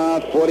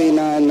liftoff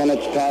 49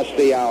 minutes past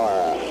the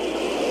hour.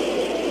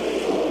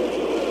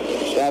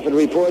 Stafford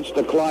reports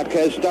the clock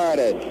has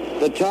started.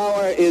 The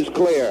tower is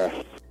clear.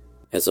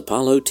 As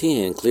Apollo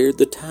 10 cleared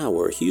the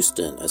tower,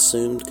 Houston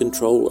assumed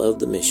control of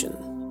the mission.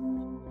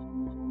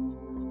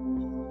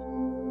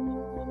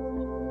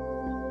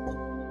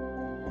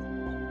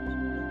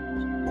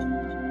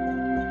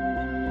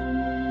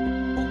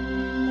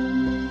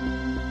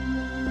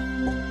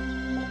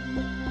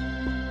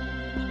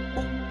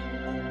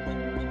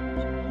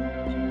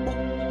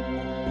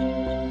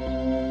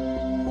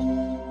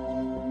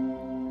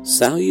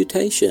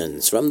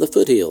 Salutations from the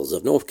foothills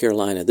of North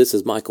Carolina. This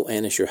is Michael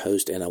Annis, your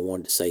host, and I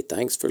wanted to say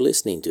thanks for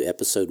listening to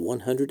episode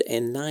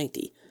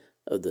 190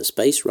 of the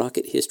Space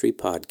Rocket History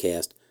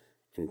Podcast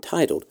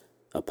entitled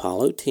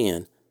Apollo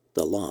 10,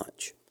 The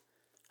Launch.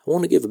 I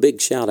want to give a big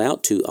shout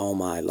out to all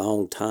my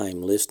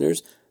long-time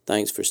listeners.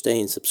 Thanks for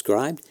staying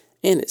subscribed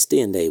and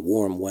extend a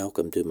warm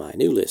welcome to my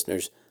new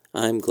listeners.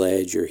 I'm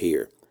glad you're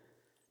here.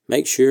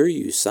 Make sure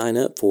you sign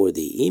up for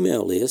the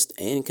email list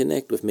and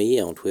connect with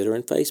me on Twitter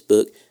and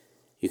Facebook.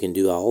 You can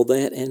do all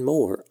that and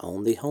more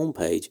on the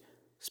homepage,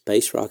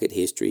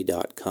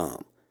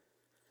 spacerockethistory.com.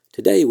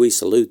 Today we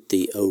salute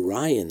the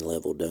Orion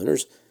level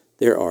donors.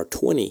 There are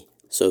 20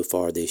 so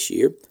far this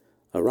year.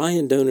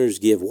 Orion donors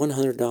give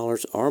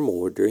 $100 or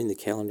more during the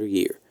calendar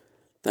year.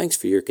 Thanks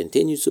for your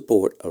continued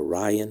support,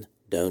 Orion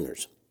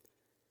donors.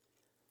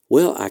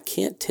 Well, I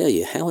can't tell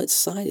you how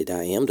excited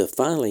I am to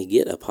finally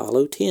get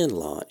Apollo 10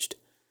 launched.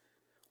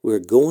 We're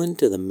going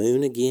to the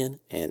moon again,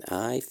 and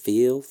I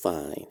feel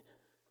fine.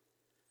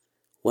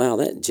 Wow,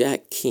 that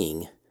Jack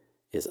King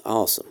is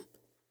awesome.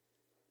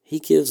 He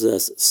gives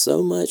us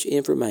so much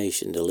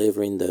information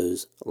delivering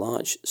those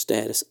launch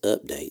status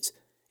updates.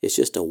 It's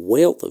just a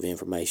wealth of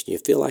information. You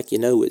feel like you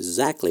know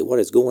exactly what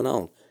is going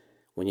on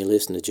when you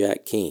listen to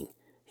Jack King.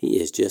 He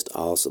is just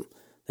awesome.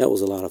 That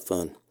was a lot of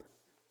fun.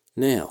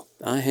 Now,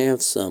 I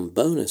have some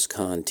bonus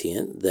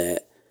content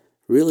that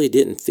really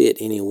didn't fit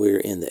anywhere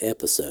in the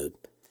episode.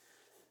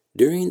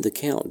 During the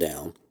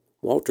countdown,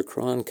 Walter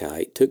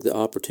Cronkite took the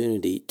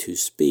opportunity to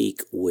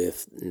speak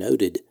with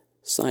noted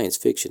science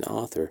fiction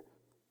author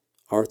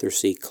Arthur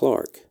C.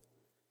 Clarke.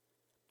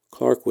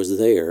 Clarke was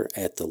there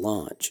at the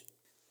launch,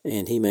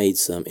 and he made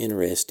some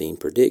interesting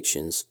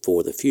predictions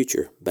for the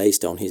future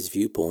based on his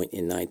viewpoint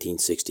in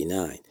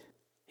 1969.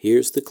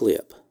 Here's the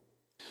clip.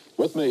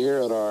 With me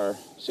here at our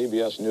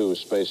CBS News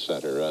Space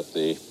Center at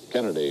the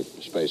Kennedy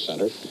Space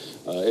Center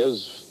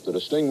is the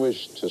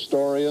distinguished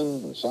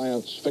historian and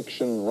science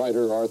fiction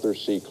writer Arthur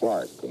C.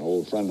 Clarke, an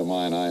old friend of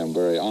mine, I am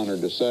very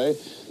honored to say,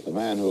 the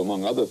man who,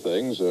 among other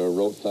things,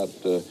 wrote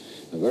that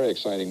very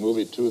exciting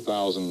movie,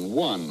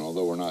 2001,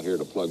 although we're not here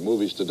to plug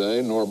movies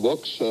today, nor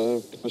books,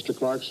 Mr.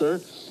 Clarke,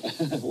 sir.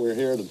 We're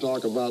here to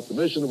talk about the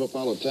mission of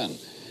Apollo 10.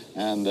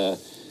 And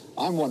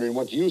I'm wondering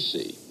what you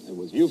see.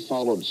 You've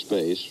followed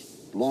space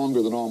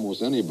longer than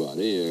almost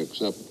anybody,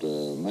 except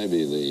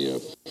maybe the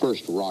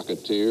first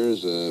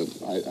Rocketeers.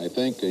 I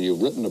think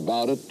you've written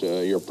about it.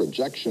 Your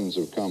projections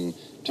have come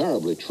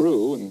terribly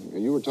true.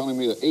 And you were telling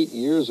me that 8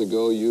 years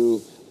ago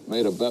you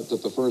made a bet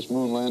that the first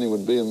moon landing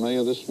would be in May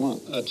of this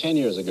month. 10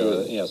 years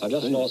ago, yes. I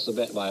just lost the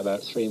bet by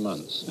about 3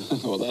 months.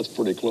 Well, that's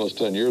pretty close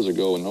 10 years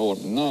ago, and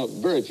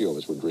very few of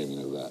us were dreaming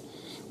of that.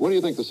 What do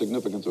you think the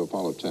significance of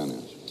Apollo 10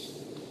 is?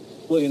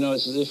 Well, you know,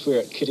 it's as if we're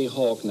at Kitty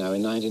Hawk now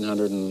in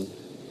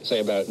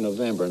about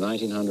November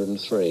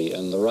 1903,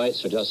 and the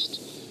Wrights are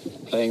just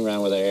playing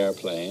around with their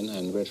airplane,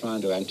 and we're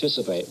trying to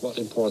anticipate what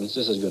importance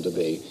this is going to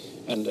be,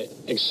 and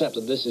accept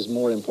that this is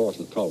more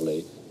important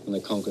probably than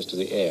the conquest of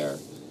the air.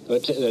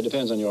 But it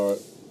depends on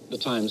the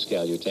time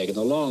scale you take. In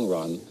the long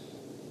run,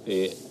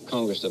 the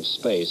conquest of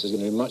space is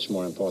going to be much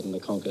more important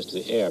than the conquest of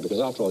the air, because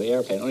after all, the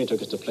airplane only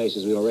took us to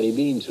places we've already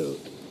been to.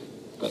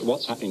 But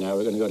what's happening now,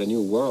 we're going to go to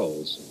new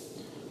worlds.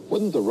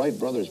 Wouldn't the Wright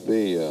brothers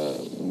be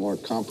more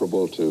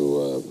comparable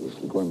to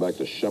going back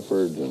to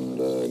Shepard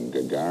and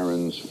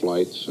Gagarin's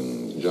flights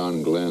and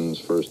John Glenn's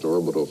first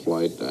orbital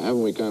flight?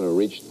 Haven't we kind of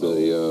reached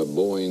the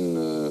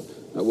Boeing,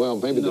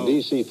 maybe the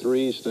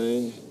DC-3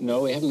 stage?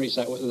 No, we haven't reached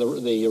that.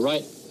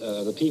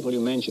 The people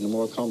you mentioned are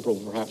more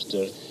comparable perhaps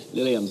to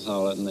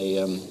Lilienthal and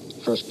the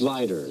first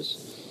gliders.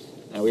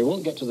 Now, we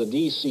won't get to the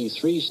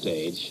DC-3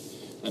 stage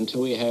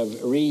until we have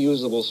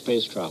reusable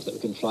spacecraft that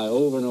we can fly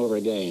over and over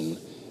again,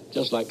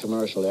 just like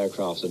commercial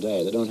aircraft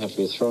today. They don't have to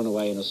be thrown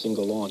away in a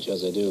single launch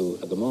as they do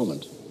at the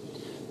moment.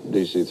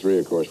 DC-3,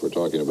 of course, we're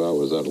talking about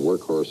was that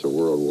workhorse of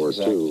World War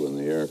Exactly. II in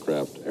the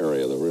aircraft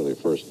area, the really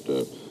first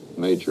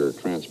major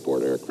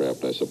transport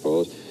aircraft, I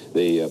suppose.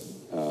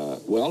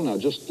 Now,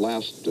 just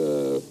last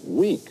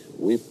week,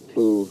 we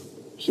flew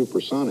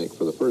supersonic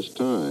for the first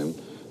time,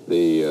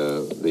 the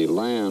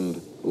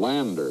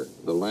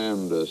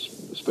lander,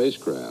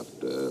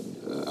 spacecraft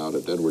out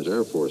at Edwards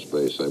Air Force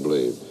Base, I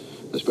believe.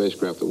 The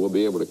spacecraft that will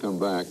be able to come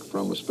back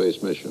from a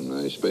space mission,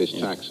 a space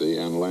taxi,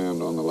 and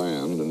land on the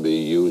land and be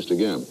used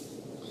again.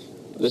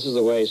 This is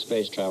the way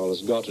space travel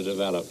has got to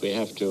develop. We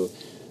have to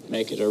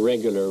make it a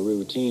regular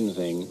routine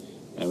thing,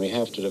 and we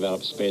have to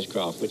develop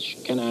spacecraft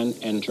which can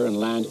enter and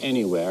land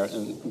anywhere,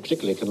 and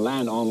particularly can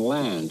land on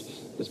land.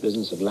 This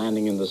business of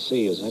landing in the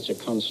sea is such a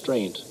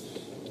constraint.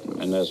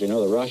 And as we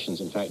know, the Russians,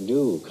 in fact,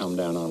 do come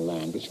down on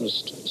land, which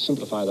must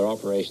simplify their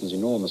operations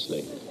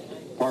enormously.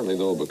 Partly,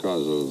 though,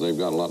 because they've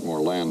got a lot more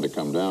land to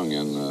come down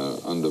in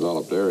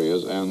undeveloped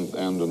areas, and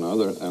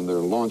their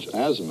launch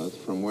azimuth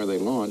from where they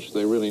launch,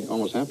 they really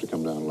almost have to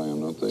come down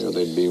land, don't they? Or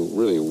they'd be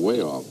really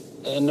way off.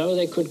 No,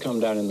 they could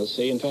come down in the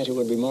sea. In fact, it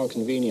would be more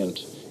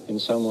convenient in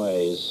some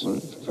ways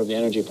from the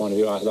energy point of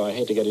view, although I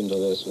hate to get into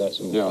this without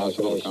some calculations. It's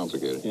a little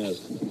complicated. Yes.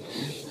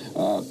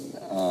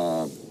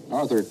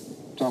 Arthur,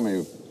 tell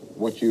me,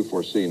 what you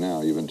foresee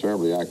now, you've been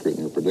terribly accurate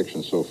in your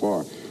predictions so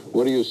far.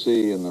 What do you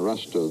see in the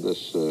rest of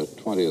this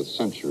 20th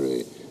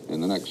century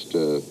in the next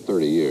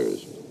 30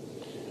 years?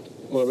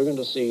 Well, we're going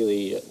to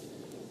see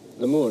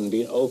the moon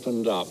being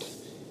opened up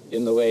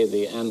in the way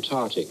the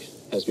Antarctic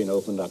has been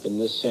opened up in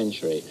this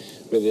century,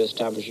 with the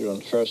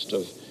establishment first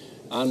of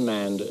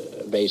unmanned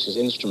bases,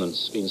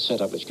 instruments being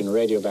set up which can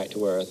radio back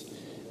to Earth.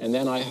 And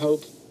then I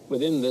hope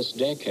within this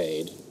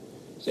decade,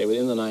 say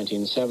within the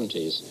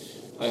 1970s,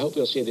 I hope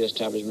you'll see the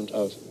establishment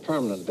of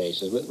permanent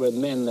bases with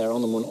men there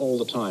on the moon all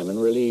the time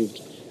and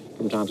relieved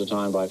from time to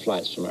time by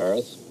flights from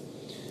Earth.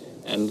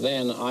 And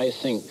then I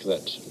think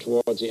that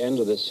towards the end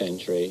of this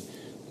century,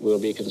 we'll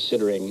be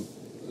considering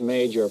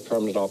major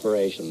permanent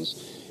operations.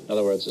 In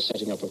other words, the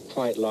setting up of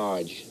quite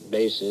large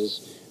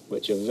bases,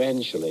 which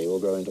eventually will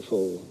grow into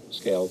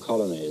full-scale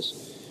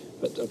colonies.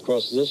 But of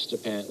course,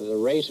 the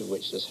rate at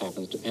which this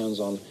happens depends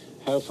on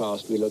how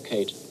fast we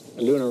locate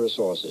lunar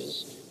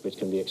resources, which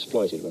can be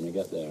exploited when we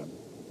get there.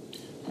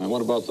 And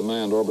what about the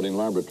manned orbiting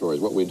laboratories,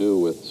 what we do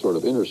with sort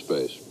of inner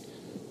space?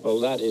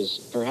 Well, that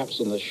is perhaps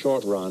in the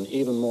short run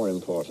even more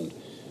important,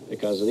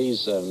 because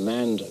these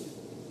manned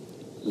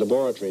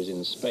laboratories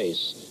in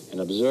space and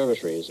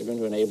observatories are going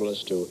to enable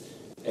us to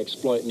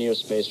exploit near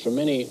space for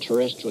many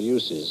terrestrial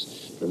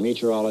uses, for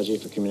meteorology,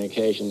 for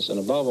communications, and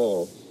above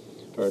all,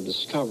 for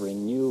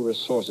discovering new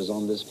resources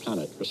on this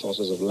planet,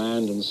 resources of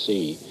land and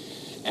sea.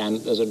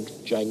 And there's a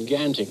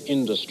gigantic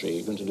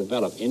industry going to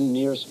develop in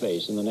near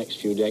space in the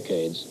next few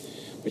decades,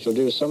 which will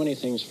do so many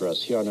things for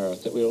us here on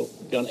Earth that we'll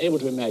be unable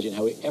to imagine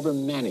how we ever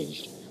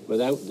managed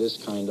without this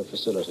kind of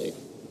facility.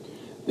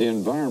 The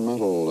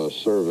environmental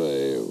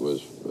survey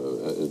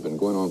has been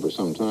going on for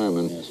some time,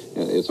 and yes,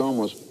 it's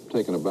almost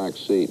taken a back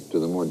seat to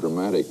the more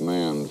dramatic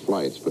manned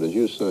flights. But as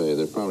you say,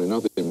 there's probably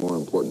nothing more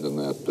important than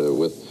that.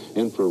 With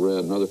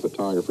infrared and other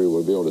photography,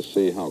 we'll be able to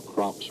see how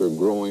crops are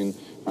growing,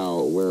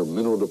 where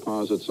mineral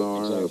deposits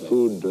are, exactly,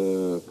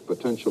 food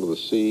potential of the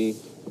sea.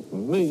 A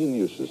million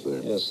uses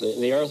there. Yes,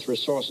 the Earth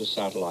resources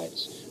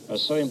satellites are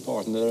so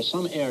important that there are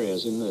some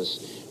areas in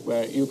this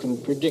where you can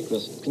predict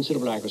with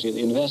considerable accuracy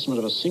the investment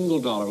of a single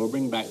dollar will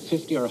bring back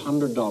 $50 or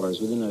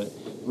 $100 within a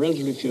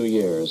relatively few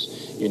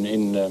years. In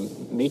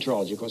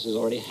meteorology, of course, is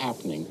already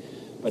happening,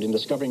 but in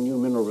discovering new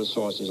mineral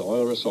resources,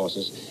 oil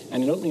resources,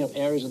 and in opening up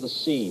areas of the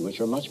sea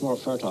which are much more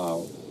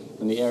fertile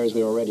than the areas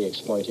we're already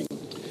exploiting.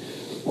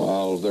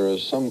 Well, there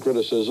is some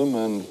criticism,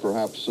 and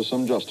perhaps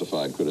some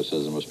justified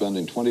criticism, of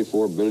spending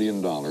 $24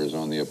 billion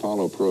on the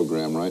Apollo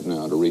program right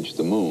now to reach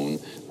the moon,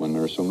 when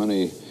there are so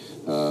many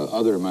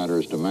other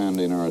matters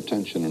demanding our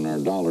attention and our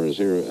dollars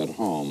here at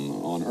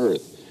home on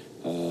Earth.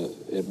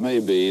 It may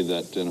be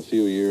that in a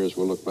few years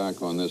we'll look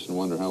back on this and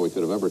wonder how we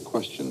could have ever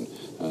questioned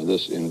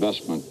this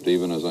investment,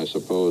 even as I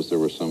suppose there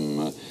was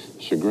some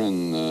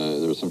chagrin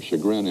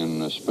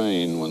in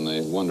Spain when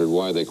they wondered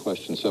why they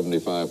questioned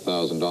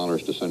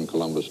 $75,000 to send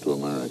Columbus to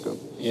America.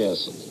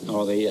 Yes,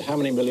 or how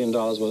many $1 million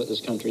was it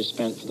this country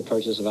spent for the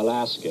purchase of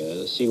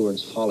Alaska,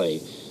 Seward's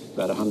Folly,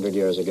 about 100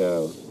 years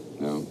ago.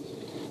 Yeah.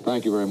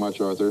 Thank you very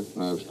much, Arthur.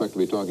 I expect to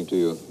be talking to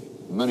you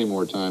many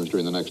more times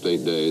during the next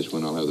 8 days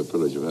when I'll have the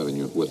privilege of having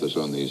you with us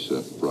on these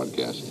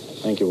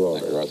broadcasts. Thank you,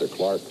 Walter. Thank you, Arthur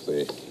Clark,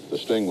 the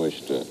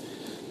distinguished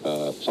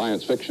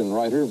science fiction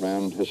writer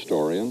and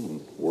historian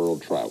and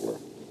world traveler.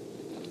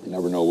 You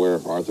never know where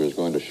Arthur is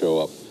going to show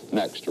up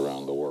next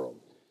around the world.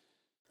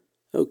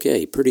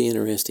 Okay, pretty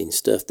interesting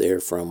stuff there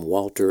from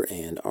Walter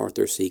and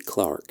Arthur C.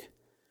 Clarke.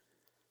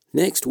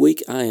 Next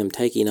week I am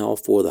taking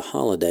off for the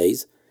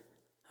holidays.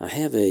 I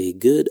have a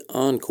good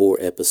encore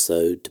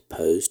episode to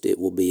post. It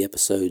will be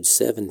episode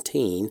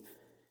 17,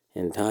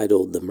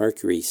 entitled The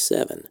Mercury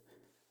 7,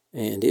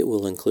 and it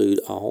will include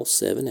all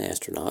 7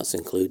 astronauts,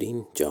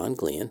 including John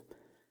Glenn.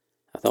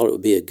 I thought it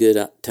would be a good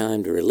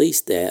time to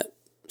release that,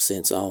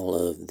 since all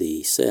of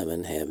the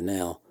 7 have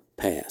now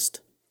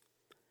passed.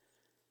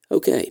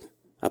 Okay,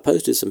 I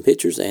posted some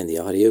pictures and the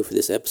audio for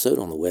this episode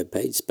on the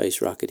webpage,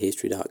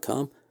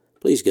 spacerockethistory.com.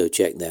 Please go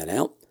check that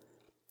out.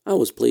 I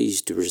was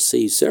pleased to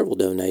receive several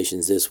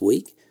donations this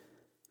week.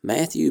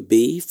 Matthew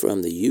B.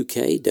 from the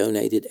UK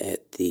donated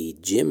at the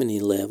Gemini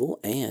level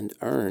and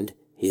earned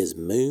his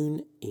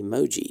moon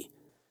emoji.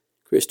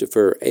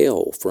 Christopher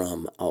L.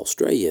 from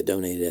Australia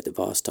donated at the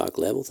Vostok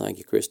level. Thank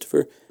you,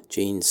 Christopher.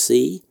 Gene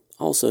C.,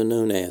 also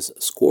known as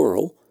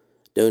Squirrel,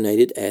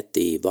 donated at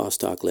the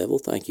Vostok level.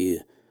 Thank you,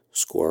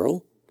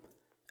 Squirrel.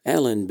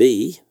 Alan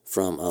B.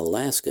 from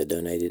Alaska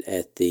donated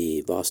at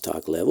the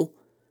Vostok level.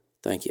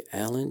 Thank you,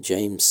 Alan.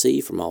 James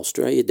C. from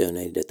Australia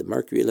donated at the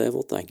Mercury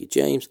level. Thank you,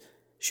 James.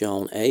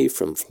 Sean A.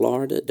 from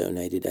Florida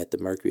donated at the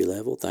Mercury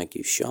level. Thank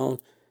you, Sean.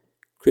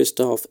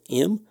 Christoph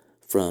M.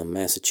 from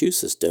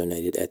Massachusetts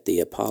donated at the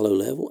Apollo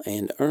level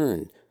and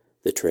earned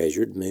the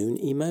treasured moon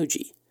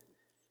emoji.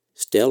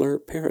 Stellar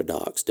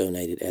Paradox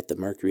donated at the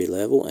Mercury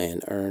level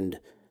and earned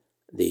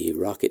the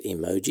rocket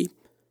emoji.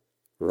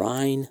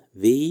 Ryan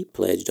V.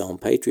 pledged on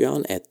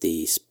Patreon at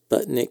the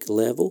Sputnik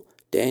level.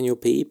 Daniel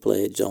P.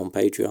 pledged on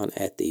Patreon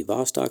at the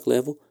Vostok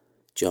level.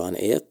 John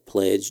F.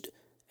 pledged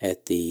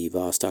at the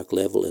Vostok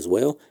level as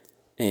well.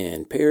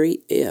 And Perry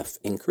F.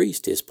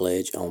 increased his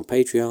pledge on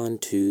Patreon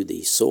to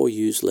the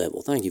Soyuz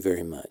level. Thank you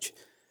very much.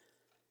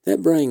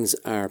 That brings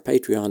our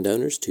Patreon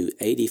donors to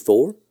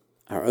 84.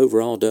 Our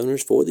overall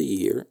donors for the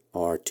year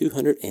are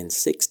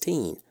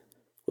 216,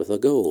 with a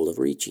goal of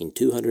reaching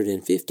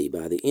 250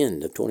 by the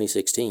end of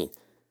 2016.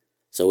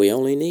 So we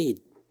only need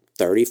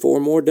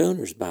 34 more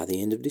donors by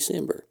the end of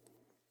December.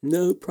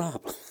 No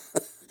problem.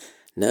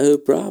 No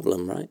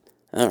problem, right?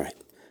 All right.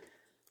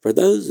 For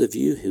those of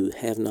you who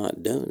have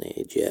not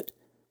donated yet,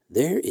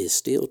 there is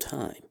still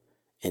time,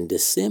 and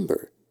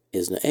December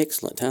is an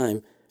excellent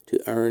time to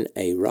earn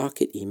a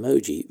rocket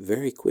emoji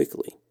very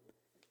quickly.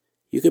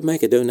 You could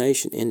make a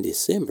donation in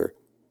December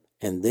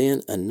and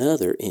then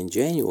another in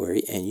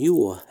January, and you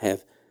will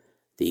have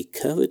the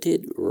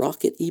coveted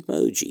rocket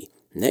emoji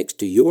next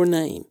to your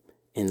name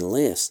in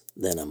less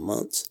than a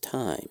month's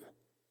time.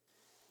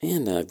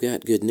 And I've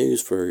got good news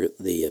for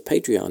the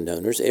Patreon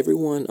donors.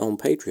 Everyone on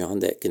Patreon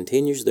that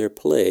continues their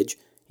pledge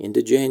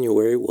into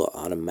January will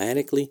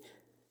automatically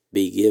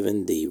be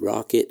given the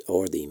rocket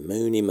or the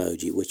moon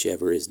emoji,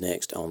 whichever is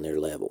next on their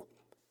level.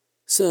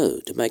 So,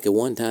 to make a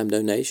one-time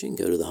donation,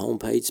 go to the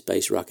homepage,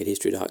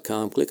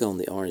 spacerockethistory.com, click on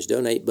the orange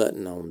donate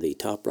button on the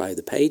top right of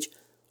the page,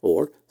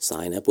 or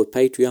sign up with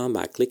Patreon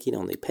by clicking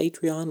on the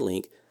Patreon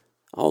link,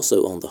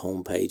 also on the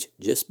homepage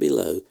just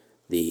below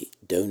the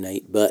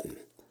donate button.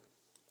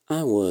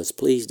 I was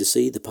pleased to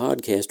see the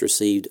podcast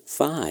received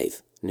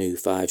 5 new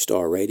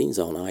 5-star ratings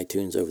on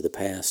iTunes over the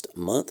past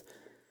month.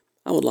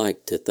 I would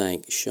like to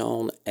thank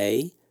Sean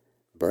A.,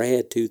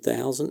 Brad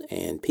 2000,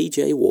 and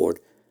PJ Ward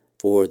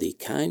for the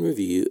kind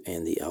review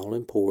and the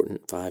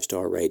all-important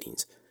 5-star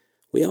ratings.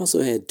 We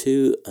also had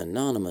 2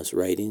 anonymous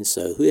ratings,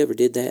 so whoever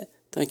did that,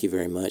 thank you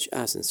very much.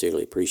 I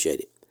sincerely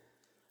appreciate it.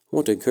 I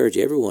want to encourage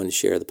everyone to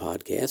share the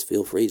podcast.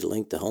 Feel free to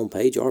link the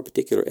homepage or a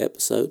particular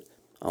episode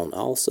on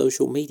all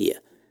social media.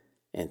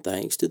 And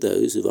thanks to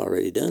those who've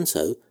already done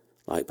so,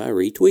 like my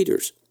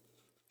retweeters.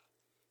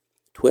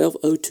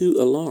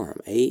 1202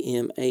 Alarm,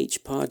 AMH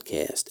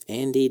Podcast,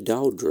 Andy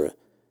Daldra,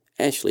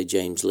 Ashley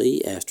James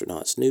Lee,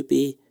 Astronaut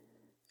Snoopy,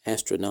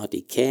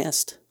 Astronauty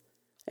Cast,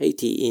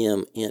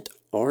 ATM Int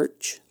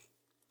Arch,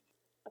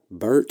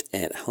 Bert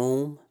at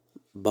Home,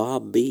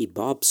 Bob B.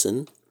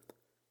 Bobson,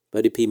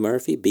 Buddy P.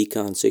 Murphy,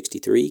 Beacon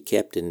 63,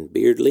 Captain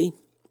Beardley,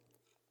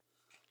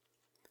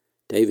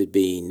 David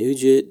B.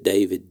 Nugent,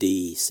 David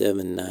D.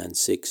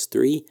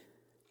 7963,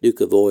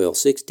 Duke of Oil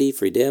 60,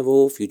 Free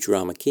Devil,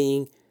 Futurama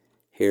King,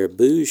 Herr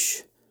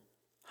Bush,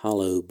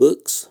 Hollow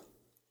Books,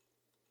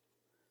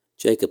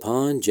 Jacob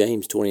Hahn,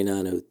 James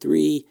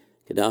 2903,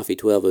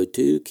 Gaddafi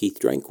 1202, Keith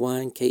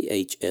Drinkwine,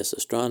 KHS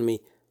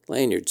Astronomy,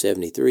 Lanyard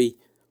 73,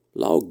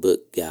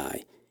 Logbook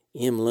Guy,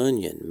 M.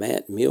 Lunyon,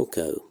 Matt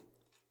Milko,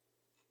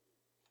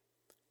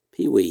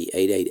 Pee-wee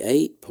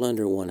 888,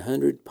 Plunder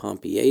 100,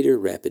 Pompeator,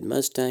 Rapid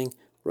Mustang,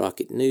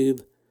 Rocket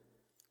Noob,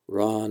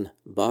 Ron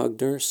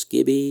Bogner,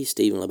 Skibby,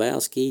 Stephen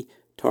Lebowski,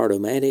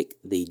 Tardomatic,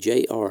 the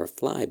J.R.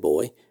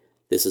 Flyboy,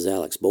 This is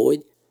Alex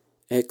Boyd,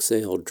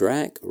 XL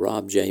Drac,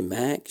 Rob J.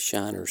 Mack,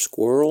 Shiner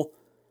Squirrel,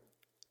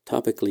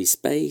 Topically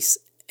Space,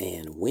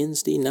 and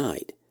Wednesday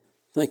Night.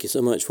 Thank you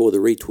so much for the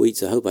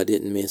retweets. I hope I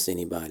didn't miss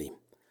anybody.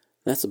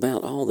 That's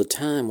about all the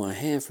time I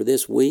have for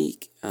this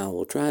week. I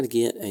will try to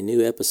get a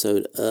new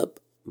episode up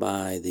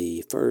by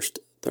the first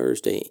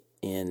Thursday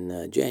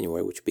in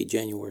January, which will be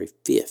January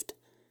 5th.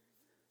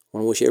 I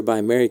want to wish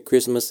everybody Merry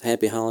Christmas,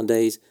 Happy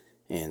Holidays,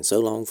 and so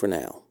long for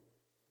now.